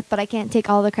came up with, but I can't take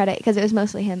all the credit because it was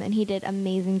mostly him, and he did an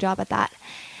amazing job at that.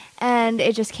 And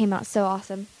it just came out so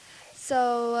awesome.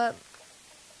 So,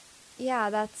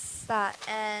 yeah, that's that.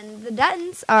 And the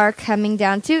Duttons are coming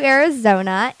down to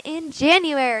Arizona in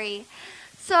January.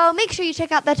 So make sure you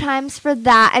check out the times for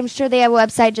that. I'm sure they have a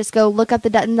website. Just go look up the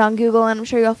Duttons on Google, and I'm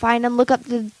sure you'll find them. Look up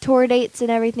the tour dates and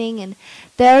everything, and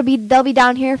they'll be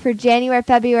down here for January,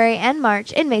 February, and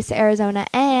March in Mesa, Arizona.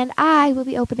 And I will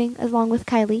be opening along with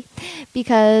Kylie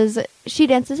because she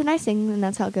dances and I sing, and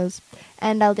that's how it goes.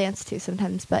 And I'll dance too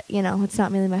sometimes, but it's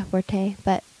not really my forte,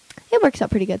 but it works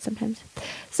out pretty good sometimes.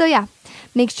 So yeah,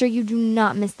 make sure you do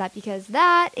not miss that because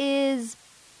that is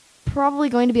probably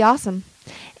going to be awesome.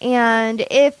 And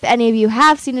if any of you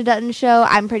have seen a Dutton show,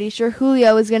 I'm pretty sure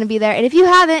Julio is going to be there. And if you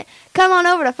haven't, come on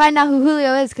over to find out who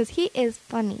Julio is because he is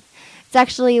funny. It's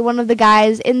actually one of the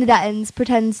guys in the Duttons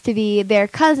pretends to be their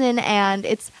cousin, and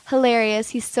it's hilarious.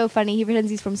 He's so funny. He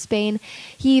pretends he's from Spain.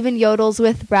 He even yodels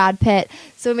with Brad Pitt.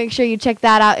 So make sure you check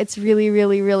that out. It's really,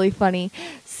 really, really funny.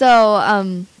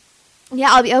 So,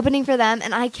 yeah, I'll be opening for them,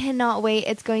 and I cannot wait.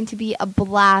 It's going to be a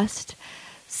blast.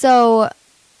 So,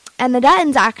 and the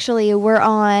Duttons actually were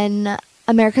on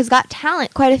America's Got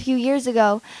Talent quite a few years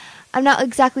ago. I'm not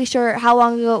exactly sure how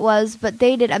long ago it was, but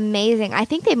they did amazing. I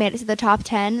think they made it to the top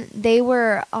 10. They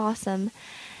were awesome.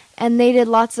 And they did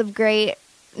lots of great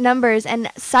numbers. And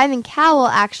Simon Cowell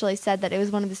actually said that it was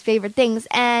one of his favorite things.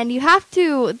 And you have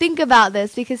to think about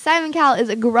this because Simon Cowell is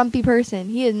a grumpy person.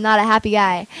 He is not a happy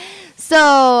guy.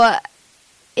 So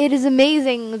it is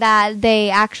amazing that they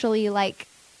actually liked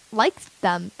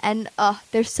them. And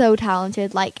they're so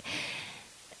talented. Like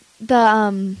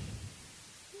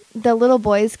the little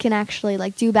boys can actually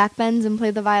do backbends and play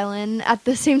the violin at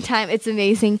the same time. It's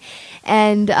amazing.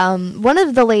 And one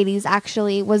of the ladies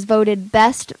actually was voted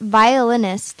best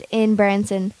violinist in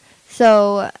Branson.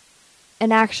 So,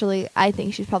 and actually, I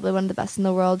think she's probably one of the best in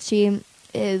the world. She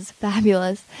is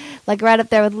fabulous. Right up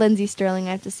there with Lindsay Sterling,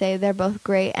 I have to say. They're both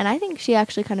great. And I think she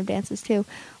actually kind of dances too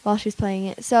while she's playing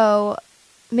it. So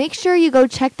make sure you go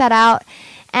check that out.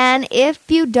 And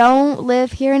if you don't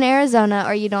live here in Arizona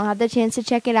or you don't have the chance to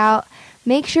check it out,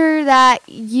 make sure that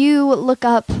you look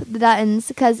up the Duttons,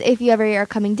 because if you ever are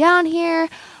coming down here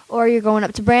or you're going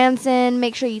up to Branson,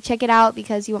 make sure you check it out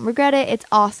because you won't regret it. It's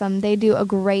awesome. They do a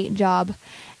great job.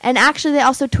 And actually, they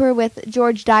also tour with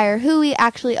George Dyer, who we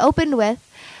actually opened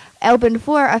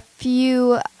for a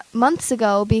few months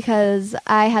ago, because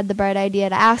I had the bright idea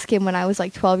to ask him when I was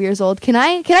like 12 years old, can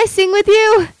I sing with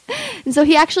you? And so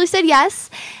he actually said yes.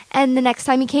 And the next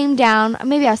time he came down,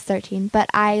 maybe I was 13, but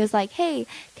I was like, hey,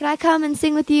 can I come and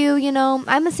sing with you? You know,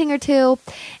 I'm a singer too.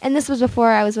 And this was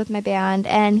before I was with my band.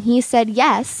 And he said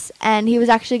yes. And he was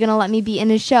actually going to let me be in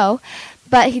his show.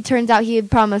 But he turns out he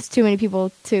had promised too many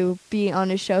people to be on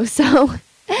his show. So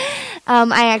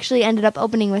I actually ended up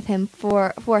opening with him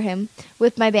for him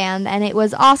with my band. And it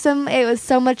was awesome. It was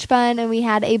so much fun. And we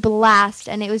had a blast.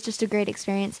 And it was just a great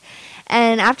experience.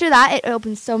 And after that, it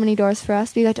opened so many doors for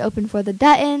us. We got to open for the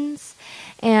Duttons,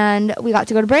 and we got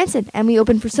to go to Branson, and we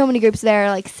opened for so many groups there,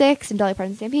 like Six and Dolly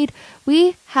Parton Stampede.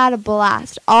 We had a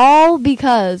blast, all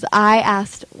because I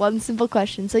asked one simple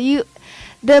question. So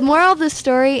the moral of the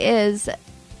story is,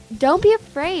 don't be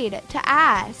afraid to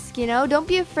ask, don't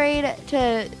be afraid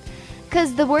to,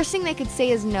 because the worst thing they could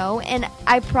say is no, and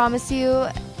I promise you,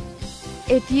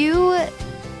 if you,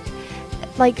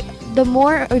 the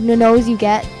more no's you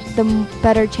get, the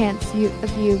better chance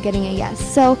of you getting a yes.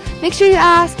 So make sure you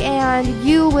ask, and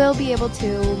you will be able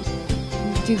to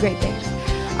do great things.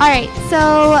 All right,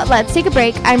 so let's take a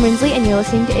break. I'm Rinsley, and you're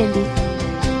listening to Indie.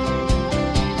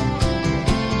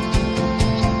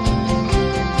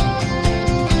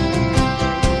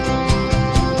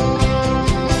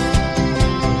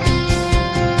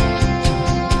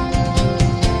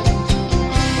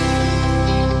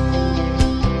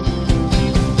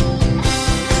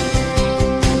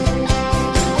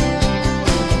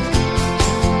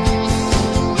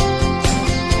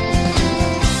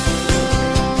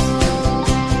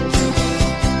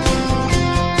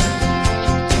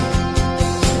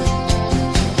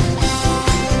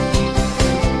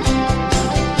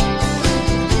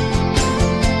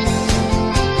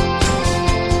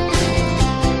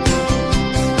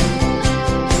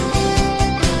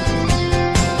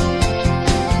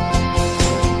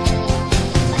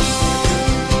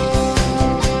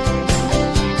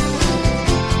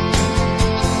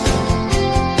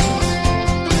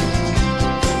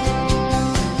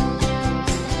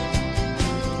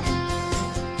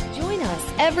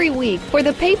 Every week for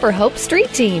the Paper Hope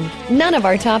Street Team. None of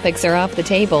our topics are off the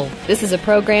table. This is a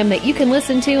program that you can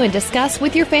listen to and discuss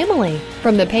with your family.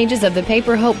 From the pages of the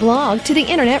Paper Hope blog to the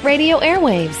internet radio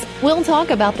airwaves, we'll talk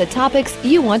about the topics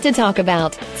you want to talk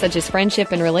about, such as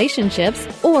friendship and relationships,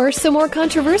 or some more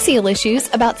controversial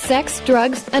issues about sex,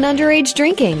 drugs, and underage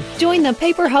drinking. Join the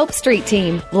Paper Hope Street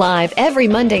Team live every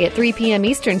Monday at 3 p.m.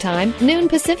 Eastern Time, noon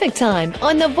Pacific Time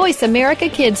on the Voice America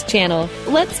Kids channel.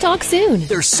 Let's talk soon.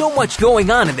 There's so much going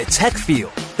on in the tech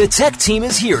field. The tech team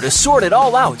is here to sort it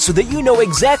all out so that you know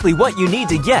exactly what you need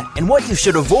to get and what you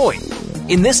should avoid.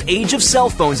 In this age of cell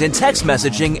phones and text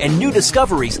messaging and new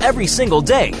discoveries every single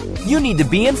day, you need to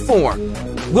be informed.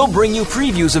 We'll bring you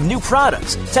previews of new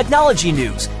products, technology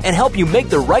news, and help you make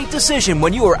the right decision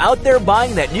when you are out there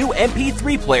buying that new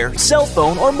MP3 player, cell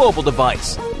phone, or mobile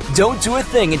device. Don't do a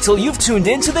thing until you've tuned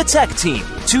into the Tech Team,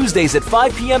 Tuesdays at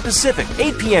 5 p.m. Pacific,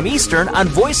 8 p.m. Eastern on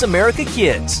Voice America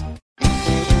Kids.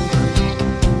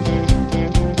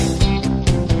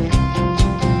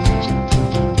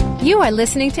 You are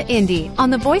listening to Indie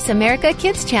on the Voice America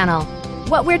Kids channel.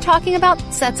 What we're talking about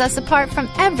sets us apart from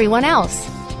everyone else.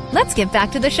 Let's get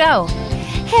back to the show.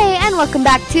 Hey, and welcome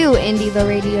back to Indie the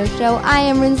Radio Show. I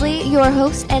am Rinsley, your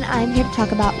host, and I'm here to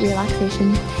talk about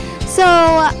relaxation.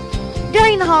 So,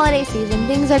 during the holiday season,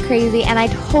 things are crazy, and I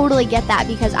totally get that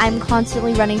because I'm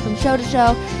constantly running from show to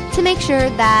show to make sure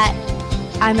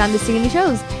that I'm not missing any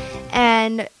shows.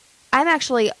 And I'm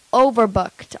actually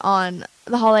overbooked on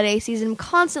the holiday season. I'm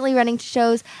constantly running to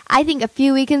shows. I think a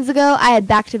few weekends ago, I had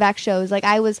back-to-back shows. Like,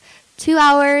 I was 2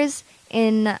 hours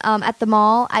in at the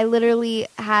mall. I literally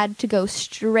had to go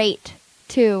straight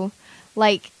to,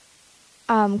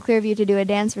 Clearview to do a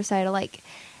dance recital.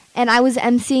 And I was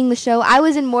emceeing the show. I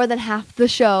was in more than half the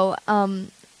show.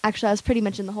 Actually, I was pretty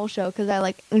much in the whole show because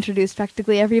I, introduced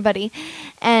practically everybody.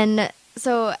 And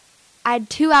so I had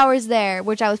 2 hours there,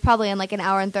 which I was probably in, an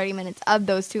hour and 30 minutes of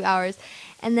those 2 hours.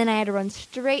 And then I had to run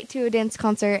straight to a dance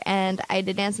concert, and I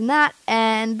did dance in that.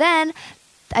 And then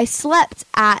I slept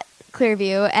at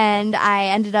Clearview, and I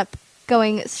ended up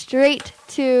going straight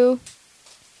to...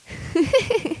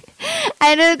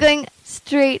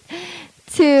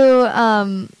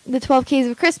 to the 12 Ks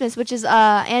of Christmas, which is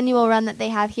a annual run that they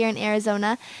have here in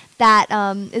Arizona that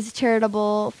is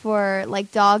charitable for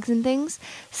like dogs and things.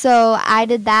 So I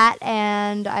did that,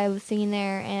 and I was singing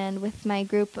there and with my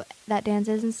group that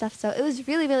dances and stuff. So it was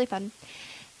really, really fun.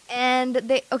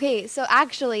 And so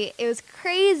actually, it was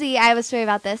crazy. I have a story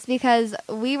about this because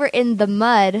we were in the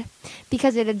mud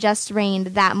because it had just rained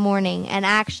that morning. And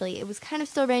actually, it was kind of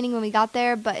still raining when we got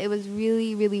there, but it was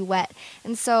really, really wet.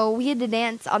 And so we had to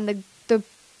dance on the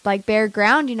like bare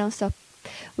ground, so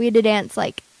we had to dance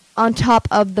like on top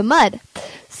of the mud.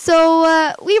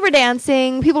 So we were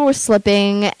dancing, people were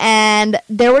slipping, and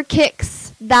there were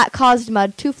kicks that caused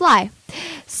mud to fly.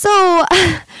 So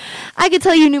I could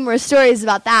tell you numerous stories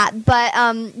about that, but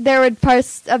there were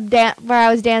parts of where I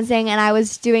was dancing and I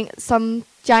was doing some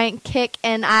giant kick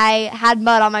and I had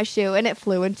mud on my shoe and it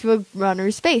flew into a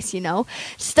runner's face,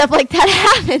 Stuff like that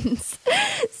happens.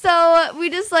 So we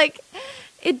just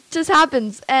it just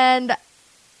happens. And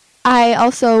I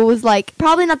also was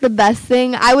probably not the best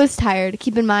thing. I was tired.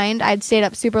 Keep in mind, I'd stayed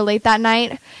up super late that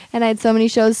night, and I had so many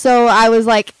shows. So I was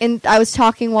I was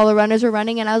talking while the runners were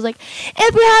running, and I was like,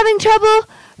 "If you're having trouble,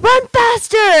 run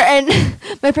faster!" And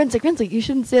my friend's like, "Rinsley, you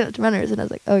shouldn't say that to runners." And I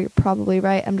was like, "Oh, you're probably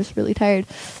right. I'm just really tired."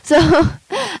 So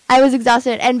I was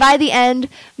exhausted, and by the end,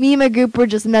 me and my group were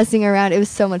just messing around. It was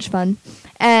so much fun,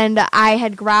 and I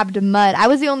had grabbed mud. I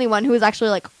was the only one who was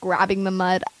actually grabbing the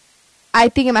mud. I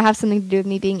think it might have something to do with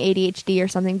me being ADHD or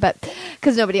something, but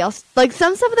because nobody else,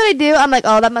 some stuff that I do, I'm like,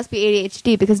 oh, that must be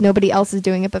ADHD because nobody else is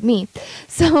doing it but me.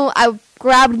 So I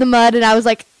grabbed the mud and I was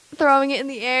throwing it in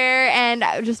the air and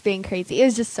I was just being crazy. It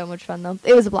was just so much fun though.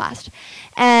 It was a blast.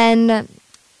 And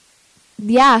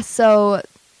yeah, so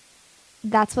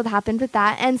that's what happened with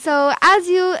that. And so as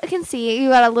you can see,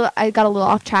 I got a little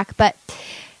off track, but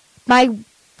my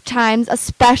times,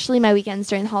 especially my weekends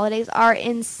during the holidays, are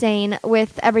insane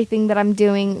with everything that I'm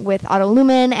doing with Auto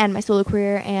Lumen and my solo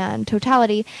career and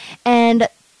Totality and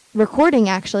recording,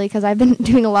 actually, because I've been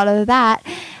doing a lot of that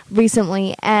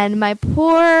recently, and my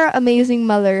poor amazing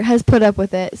mother has put up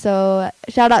with it. So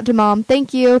shout out to Mom.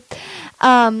 Thank you.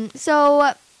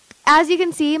 So as you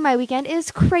can see, my weekend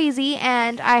is crazy,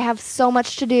 and I have so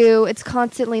much to do. It's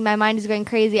constantly, my mind is going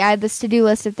crazy. I have this to-do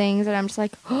list of things, and I'm just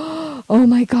like, oh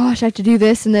my gosh, I have to do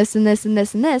this and this and this and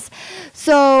this and this.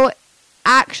 So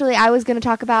actually, I was going to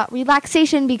talk about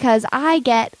relaxation because I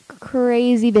get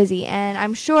crazy busy, and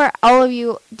I'm sure all of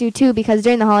you do too, because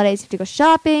during the holidays, you have to go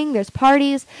shopping, there's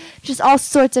parties, just all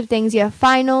sorts of things. You have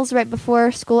finals right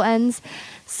before school ends.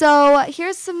 So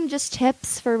here's some just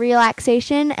tips for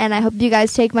relaxation, and I hope you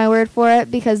guys take my word for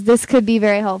it because this could be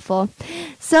very helpful.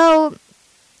 So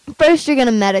first, you're going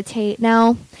to meditate.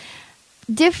 Now,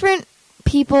 different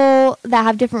people that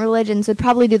have different religions would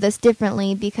probably do this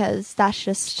differently because that's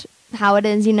just how it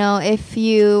is. If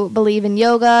you believe in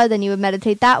yoga, then you would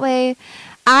meditate that way.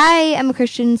 I am a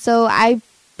Christian, so I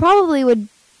probably would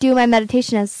do my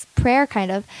meditation as prayer, kind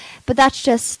of, but that's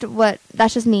just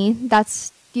me.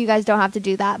 You guys don't have to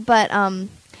do that, but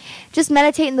just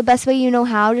meditate in the best way you know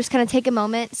how. Just kind of take a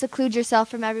moment, seclude yourself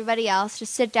from everybody else,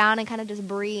 just sit down and kind of just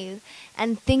breathe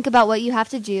and think about what you have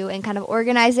to do and kind of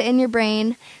organize it in your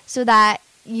brain so that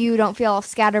you don't feel all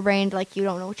scatterbrained like you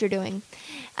don't know what you're doing.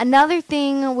 Another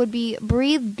thing would be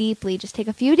breathe deeply. Just take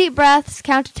a few deep breaths,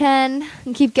 count to 10,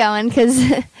 and keep going because,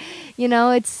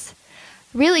 it's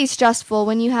really stressful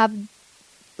when you have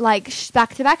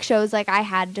back-to-back shows like I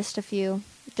had just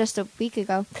a week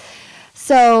ago.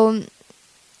 So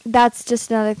that's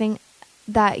just another thing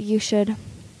that you should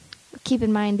keep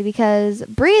in mind because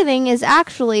breathing is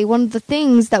actually one of the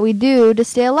things that we do to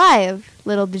stay alive.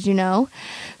 Little did you know.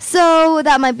 So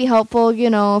that might be helpful, if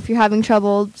you're having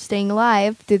trouble staying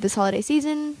alive through this holiday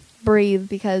season, breathe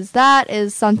because that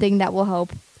is something that will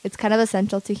help. It's kind of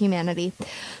essential to humanity.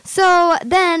 So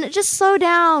then just slow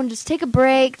down. Just take a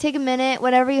break. Take a minute.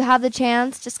 Whenever you have the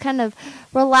chance. Just kind of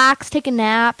relax. Take a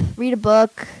nap. Read a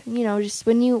book. Just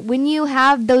when you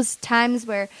have those times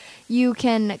where you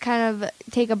can kind of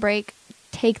take a break,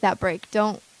 take that break.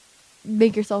 Don't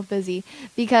make yourself busy.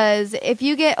 Because if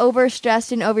you get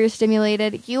overstressed and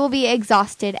overstimulated, you will be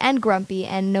exhausted and grumpy.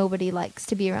 And nobody likes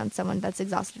to be around someone that's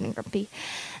exhausted and grumpy.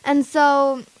 And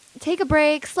so take a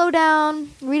break, slow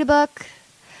down, read a book,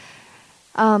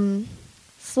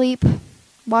 sleep,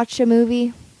 watch a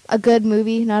movie, a good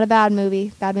movie, not a bad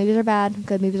movie. Bad movies are bad,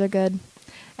 good movies are good.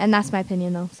 And that's my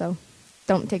opinion though, so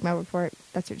don't take my word for it.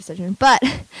 That's your decision. But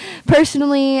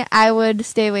personally, I would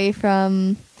stay away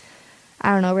from,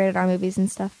 rated R movies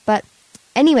and stuff. But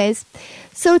anyways,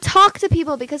 so talk to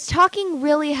people because talking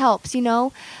really helps,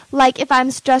 Like if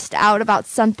I'm stressed out about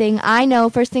something, I know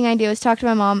first thing I do is talk to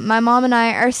my mom. My mom and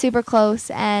I are super close,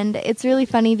 and it's really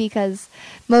funny because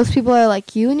most people are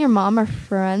like, you and your mom are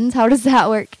friends? How does that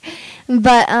work?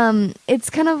 But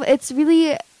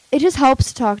it just helps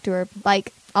to talk to her.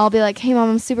 Like, I'll be like, hey, Mom,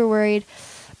 I'm super worried.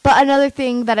 But another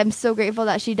thing that I'm so grateful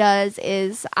that she does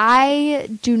is I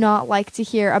do not like to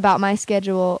hear about my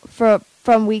schedule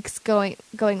from weeks going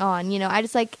on. I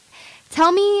just like,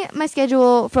 tell me my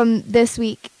schedule from this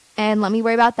week and let me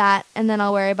worry about that, and then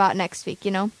I'll worry about next week,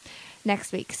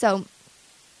 next week. So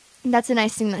that's a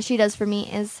nice thing that she does for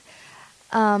me is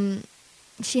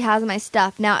she has my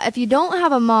stuff. Now, if you don't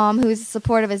have a mom who's as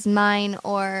supportive as mine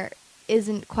or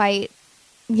isn't quite,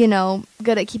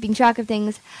 good at keeping track of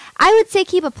things, I would say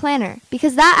keep a planner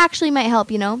because that actually might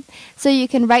help, So you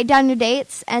can write down your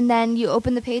dates and then you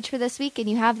open the page for this week and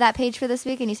you have that page for this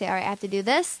week and you say, all right, I have to do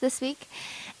this week.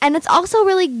 And it's also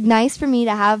really nice for me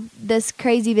to have this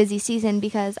crazy busy season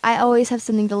because I always have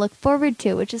something to look forward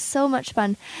to, which is so much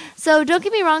fun. So don't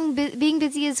get me wrong, being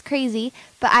busy is crazy,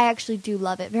 but I actually do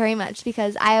love it very much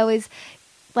because I always,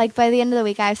 like by the end of the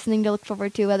week, I have something to look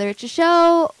forward to, whether it's a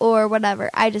show or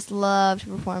whatever. I just love to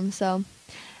perform, so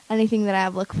anything that I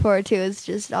have to look forward to is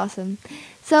just awesome.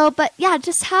 So, but yeah,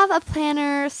 just have a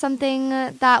planner, something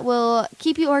that will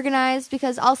keep you organized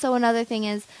because also another thing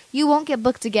is you won't get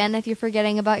booked again if you're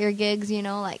forgetting about your gigs,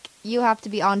 like you have to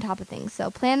be on top of things.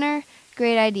 So planner,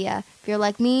 great idea. If you're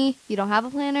like me, you don't have a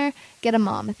planner, get a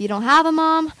mom. If you don't have a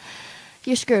mom,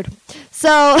 you're screwed.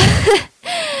 So,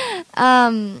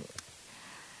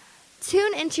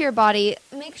 tune into your body.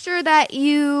 Make sure that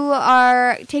you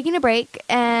are taking a break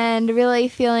and really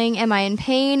feeling, am I in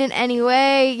pain in any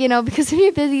way? Because when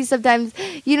you're busy, sometimes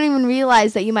you don't even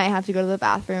realize that you might have to go to the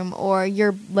bathroom or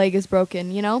your leg is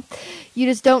broken, You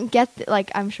just don't get,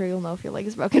 I'm sure you'll know if your leg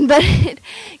is broken, but,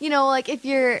 if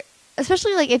you're,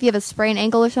 especially, if you have a sprained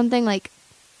ankle or something,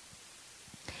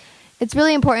 it's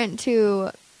really important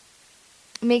to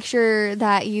make sure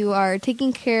that you are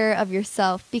taking care of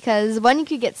yourself because one, you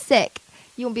could get sick.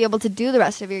 You won't be able to do the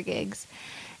rest of your gigs.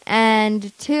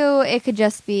 And two, it could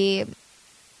just be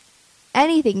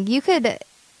anything. You could,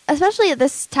 especially at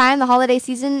this time, the holiday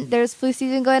season, there's flu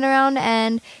season going around.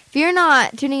 And if you're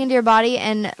not tuning into your body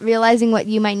and realizing what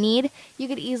you might need, you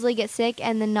could easily get sick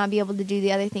and then not be able to do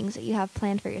the other things that you have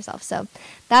planned for yourself. So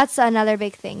that's another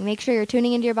big thing. Make sure you're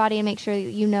tuning into your body and make sure that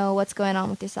you know what's going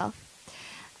on with yourself.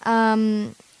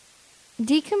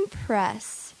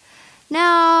 Decompress.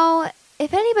 Now,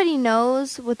 if anybody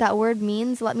knows what that word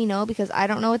means, let me know because I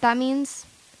don't know what that means.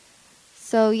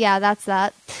 So yeah, that's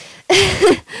that.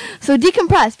 So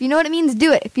decompress. If you know what it means,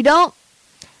 do it. If you don't,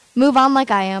 move on like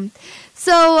I am.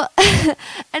 So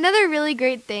another really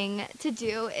great thing to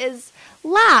do is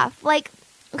laugh.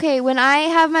 Okay, when I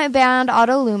have my band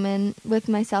Auto Lumen with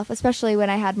myself, especially when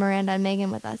I had Miranda and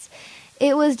Megan with us,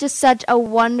 it was just such a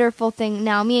wonderful thing.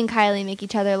 Now, me and Kylie make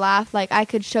each other laugh. I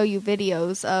could show you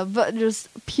videos of just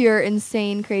pure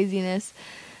insane craziness,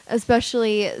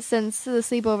 especially since the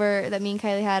sleepover that me and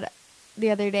Kylie had the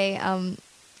other day.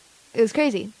 It was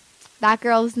crazy. That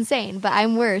girl was insane, but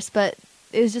I'm worse. But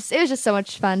it was just so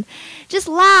much fun. Just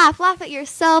laugh at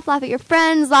yourself, laugh at your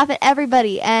friends, laugh at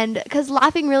everybody, and because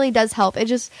laughing really does help. It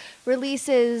just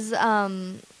releases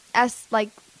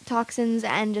toxins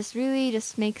and just really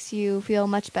just makes you feel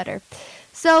much better.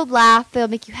 So laugh, it'll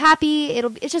make you happy.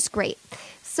 It's just great.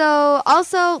 So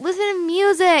also listen to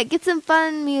music, get some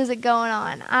fun music going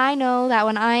on. I know that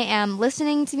when I am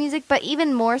listening to music, but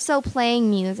even more so playing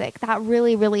music, that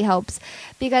really, really helps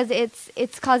because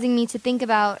it's causing me to think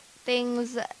about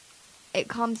things. It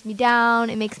calms me down.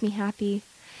 It makes me happy.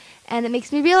 And it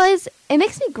makes me realize, it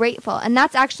makes me grateful. And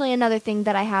that's actually another thing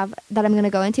that I have that I'm going to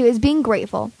go into is being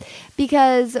grateful.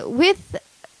 Because with,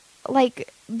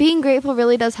 being grateful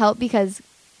really does help because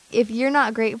if you're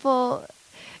not grateful,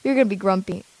 you're going to be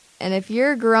grumpy. And if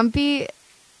you're grumpy,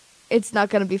 it's not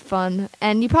going to be fun.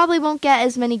 And you probably won't get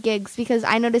as many gigs because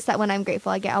I notice that when I'm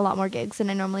grateful, I get a lot more gigs than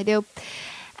I normally do.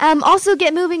 Also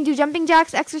get moving, do jumping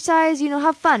jacks, exercise,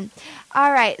 have fun.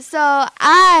 All right, so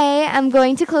I am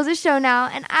going to close the show now,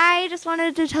 and I just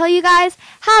wanted to tell you guys,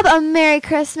 have a Merry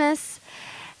Christmas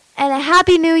and a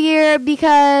Happy New Year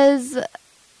because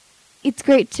it's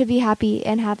great to be happy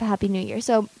and have a Happy New Year.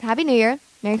 So Happy New Year,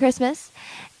 Merry Christmas,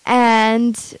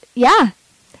 and yeah,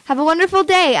 have a wonderful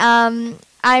day.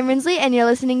 I'm Rinsley, and you're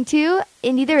listening to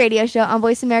Indie the Radio Show on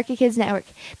Voice America Kids Network.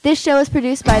 This show is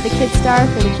produced by the Kid Star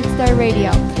for the Kid Star Radio.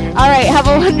 All right, have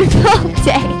a wonderful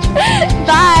day.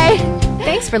 Bye.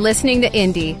 Thanks for listening to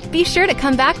Indie. Be sure to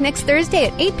come back next Thursday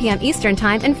at 8 p.m. Eastern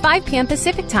Time and 5 p.m.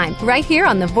 Pacific Time, right here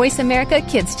on the Voice America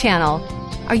Kids channel.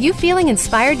 Are you feeling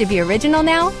inspired to be original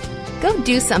now? Go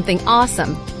do something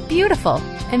awesome, beautiful,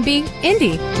 and be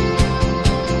indie.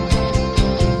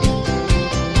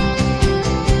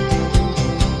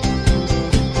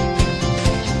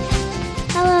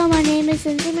 Hello, my name is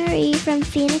Lindsay Marie from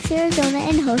Phoenix, Arizona,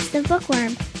 and host of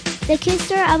Bookworm. The Kids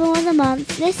Star Album of the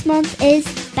Month this month is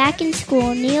Back in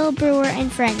School, Neil Brewer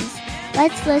and Friends.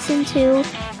 Let's listen to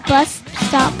Bus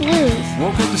Stop Blues.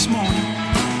 Woke up this morning,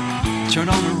 turned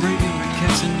on the radio at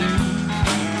Catson News.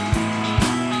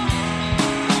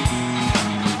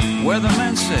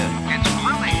 Weatherman said, it's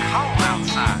really cold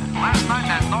outside. Last night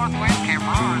that north wind came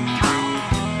roaring through.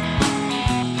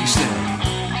 He said,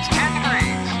 it's 10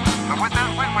 degrees, but with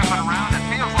that wind whipping around, it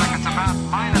feels like it's about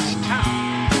 -2.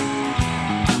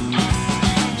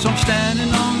 so I'm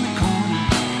standing on the corner.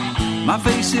 My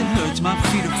face, it hurts, my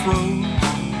feet are froze.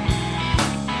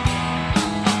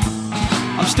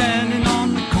 I'm standing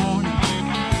on the corner.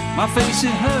 My face,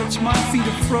 it hurts, my feet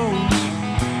are froze.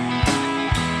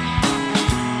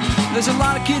 There's a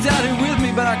lot of kids out here with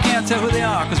me, but I can't tell who they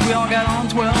are, because we all got on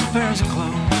 12 pairs of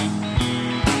clothes.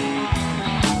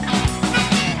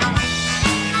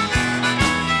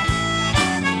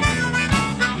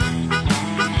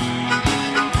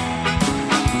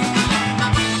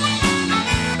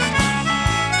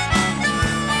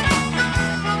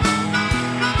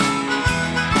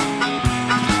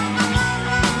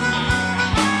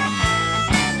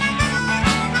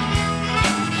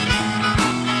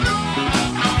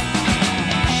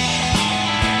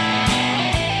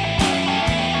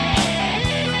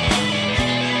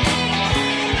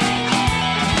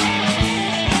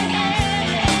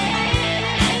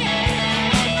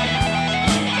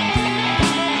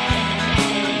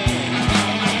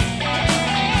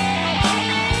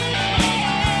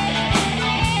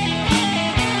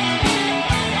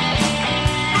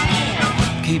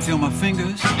 Can't feel my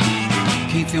fingers,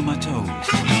 can't feel my toes,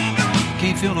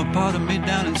 can't feel no part of me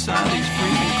down inside these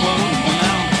freezing clothes. But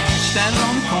now I'm standing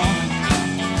on the corner,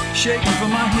 shaking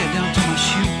from my head down to my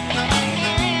shoe.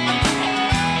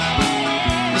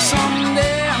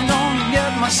 Someday I'm gonna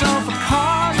get myself a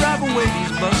car, drive away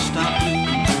these bus stop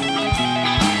blues.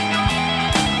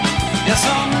 Yeah,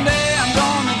 someday I'm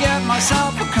gonna get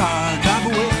myself a car, drive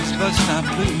away these bus stop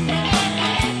blues.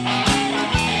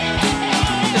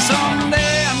 Yeah,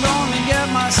 someday I'm gonna get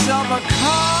myself a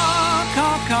car,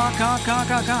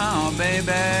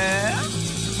 baby,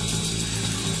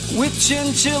 with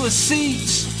chinchilla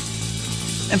seats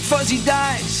and fuzzy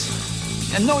dice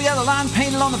and no yellow line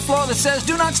painted on the floor that says,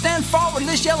 do not stand forward,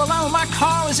 this yellow line when my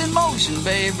car is in motion,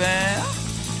 baby,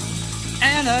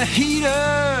 and a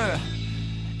heater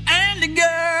and a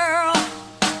girl.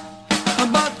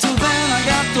 But till then I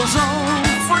got those old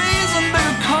freezing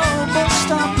bitter cold bus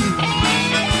stop blues.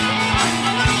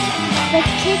 The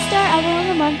Kids Star Album of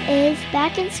the Month is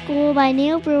Back in School by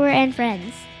Neil Brewer and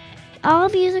Friends. All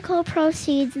musical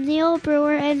proceeds Neil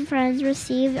Brewer and Friends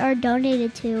received are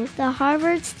donated to the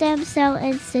Harvard Stem Cell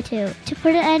Institute to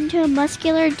put an end to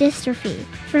muscular dystrophy.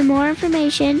 For more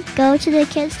information, go to the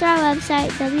Kids Star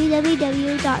website,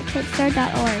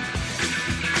 www.kidstar.org.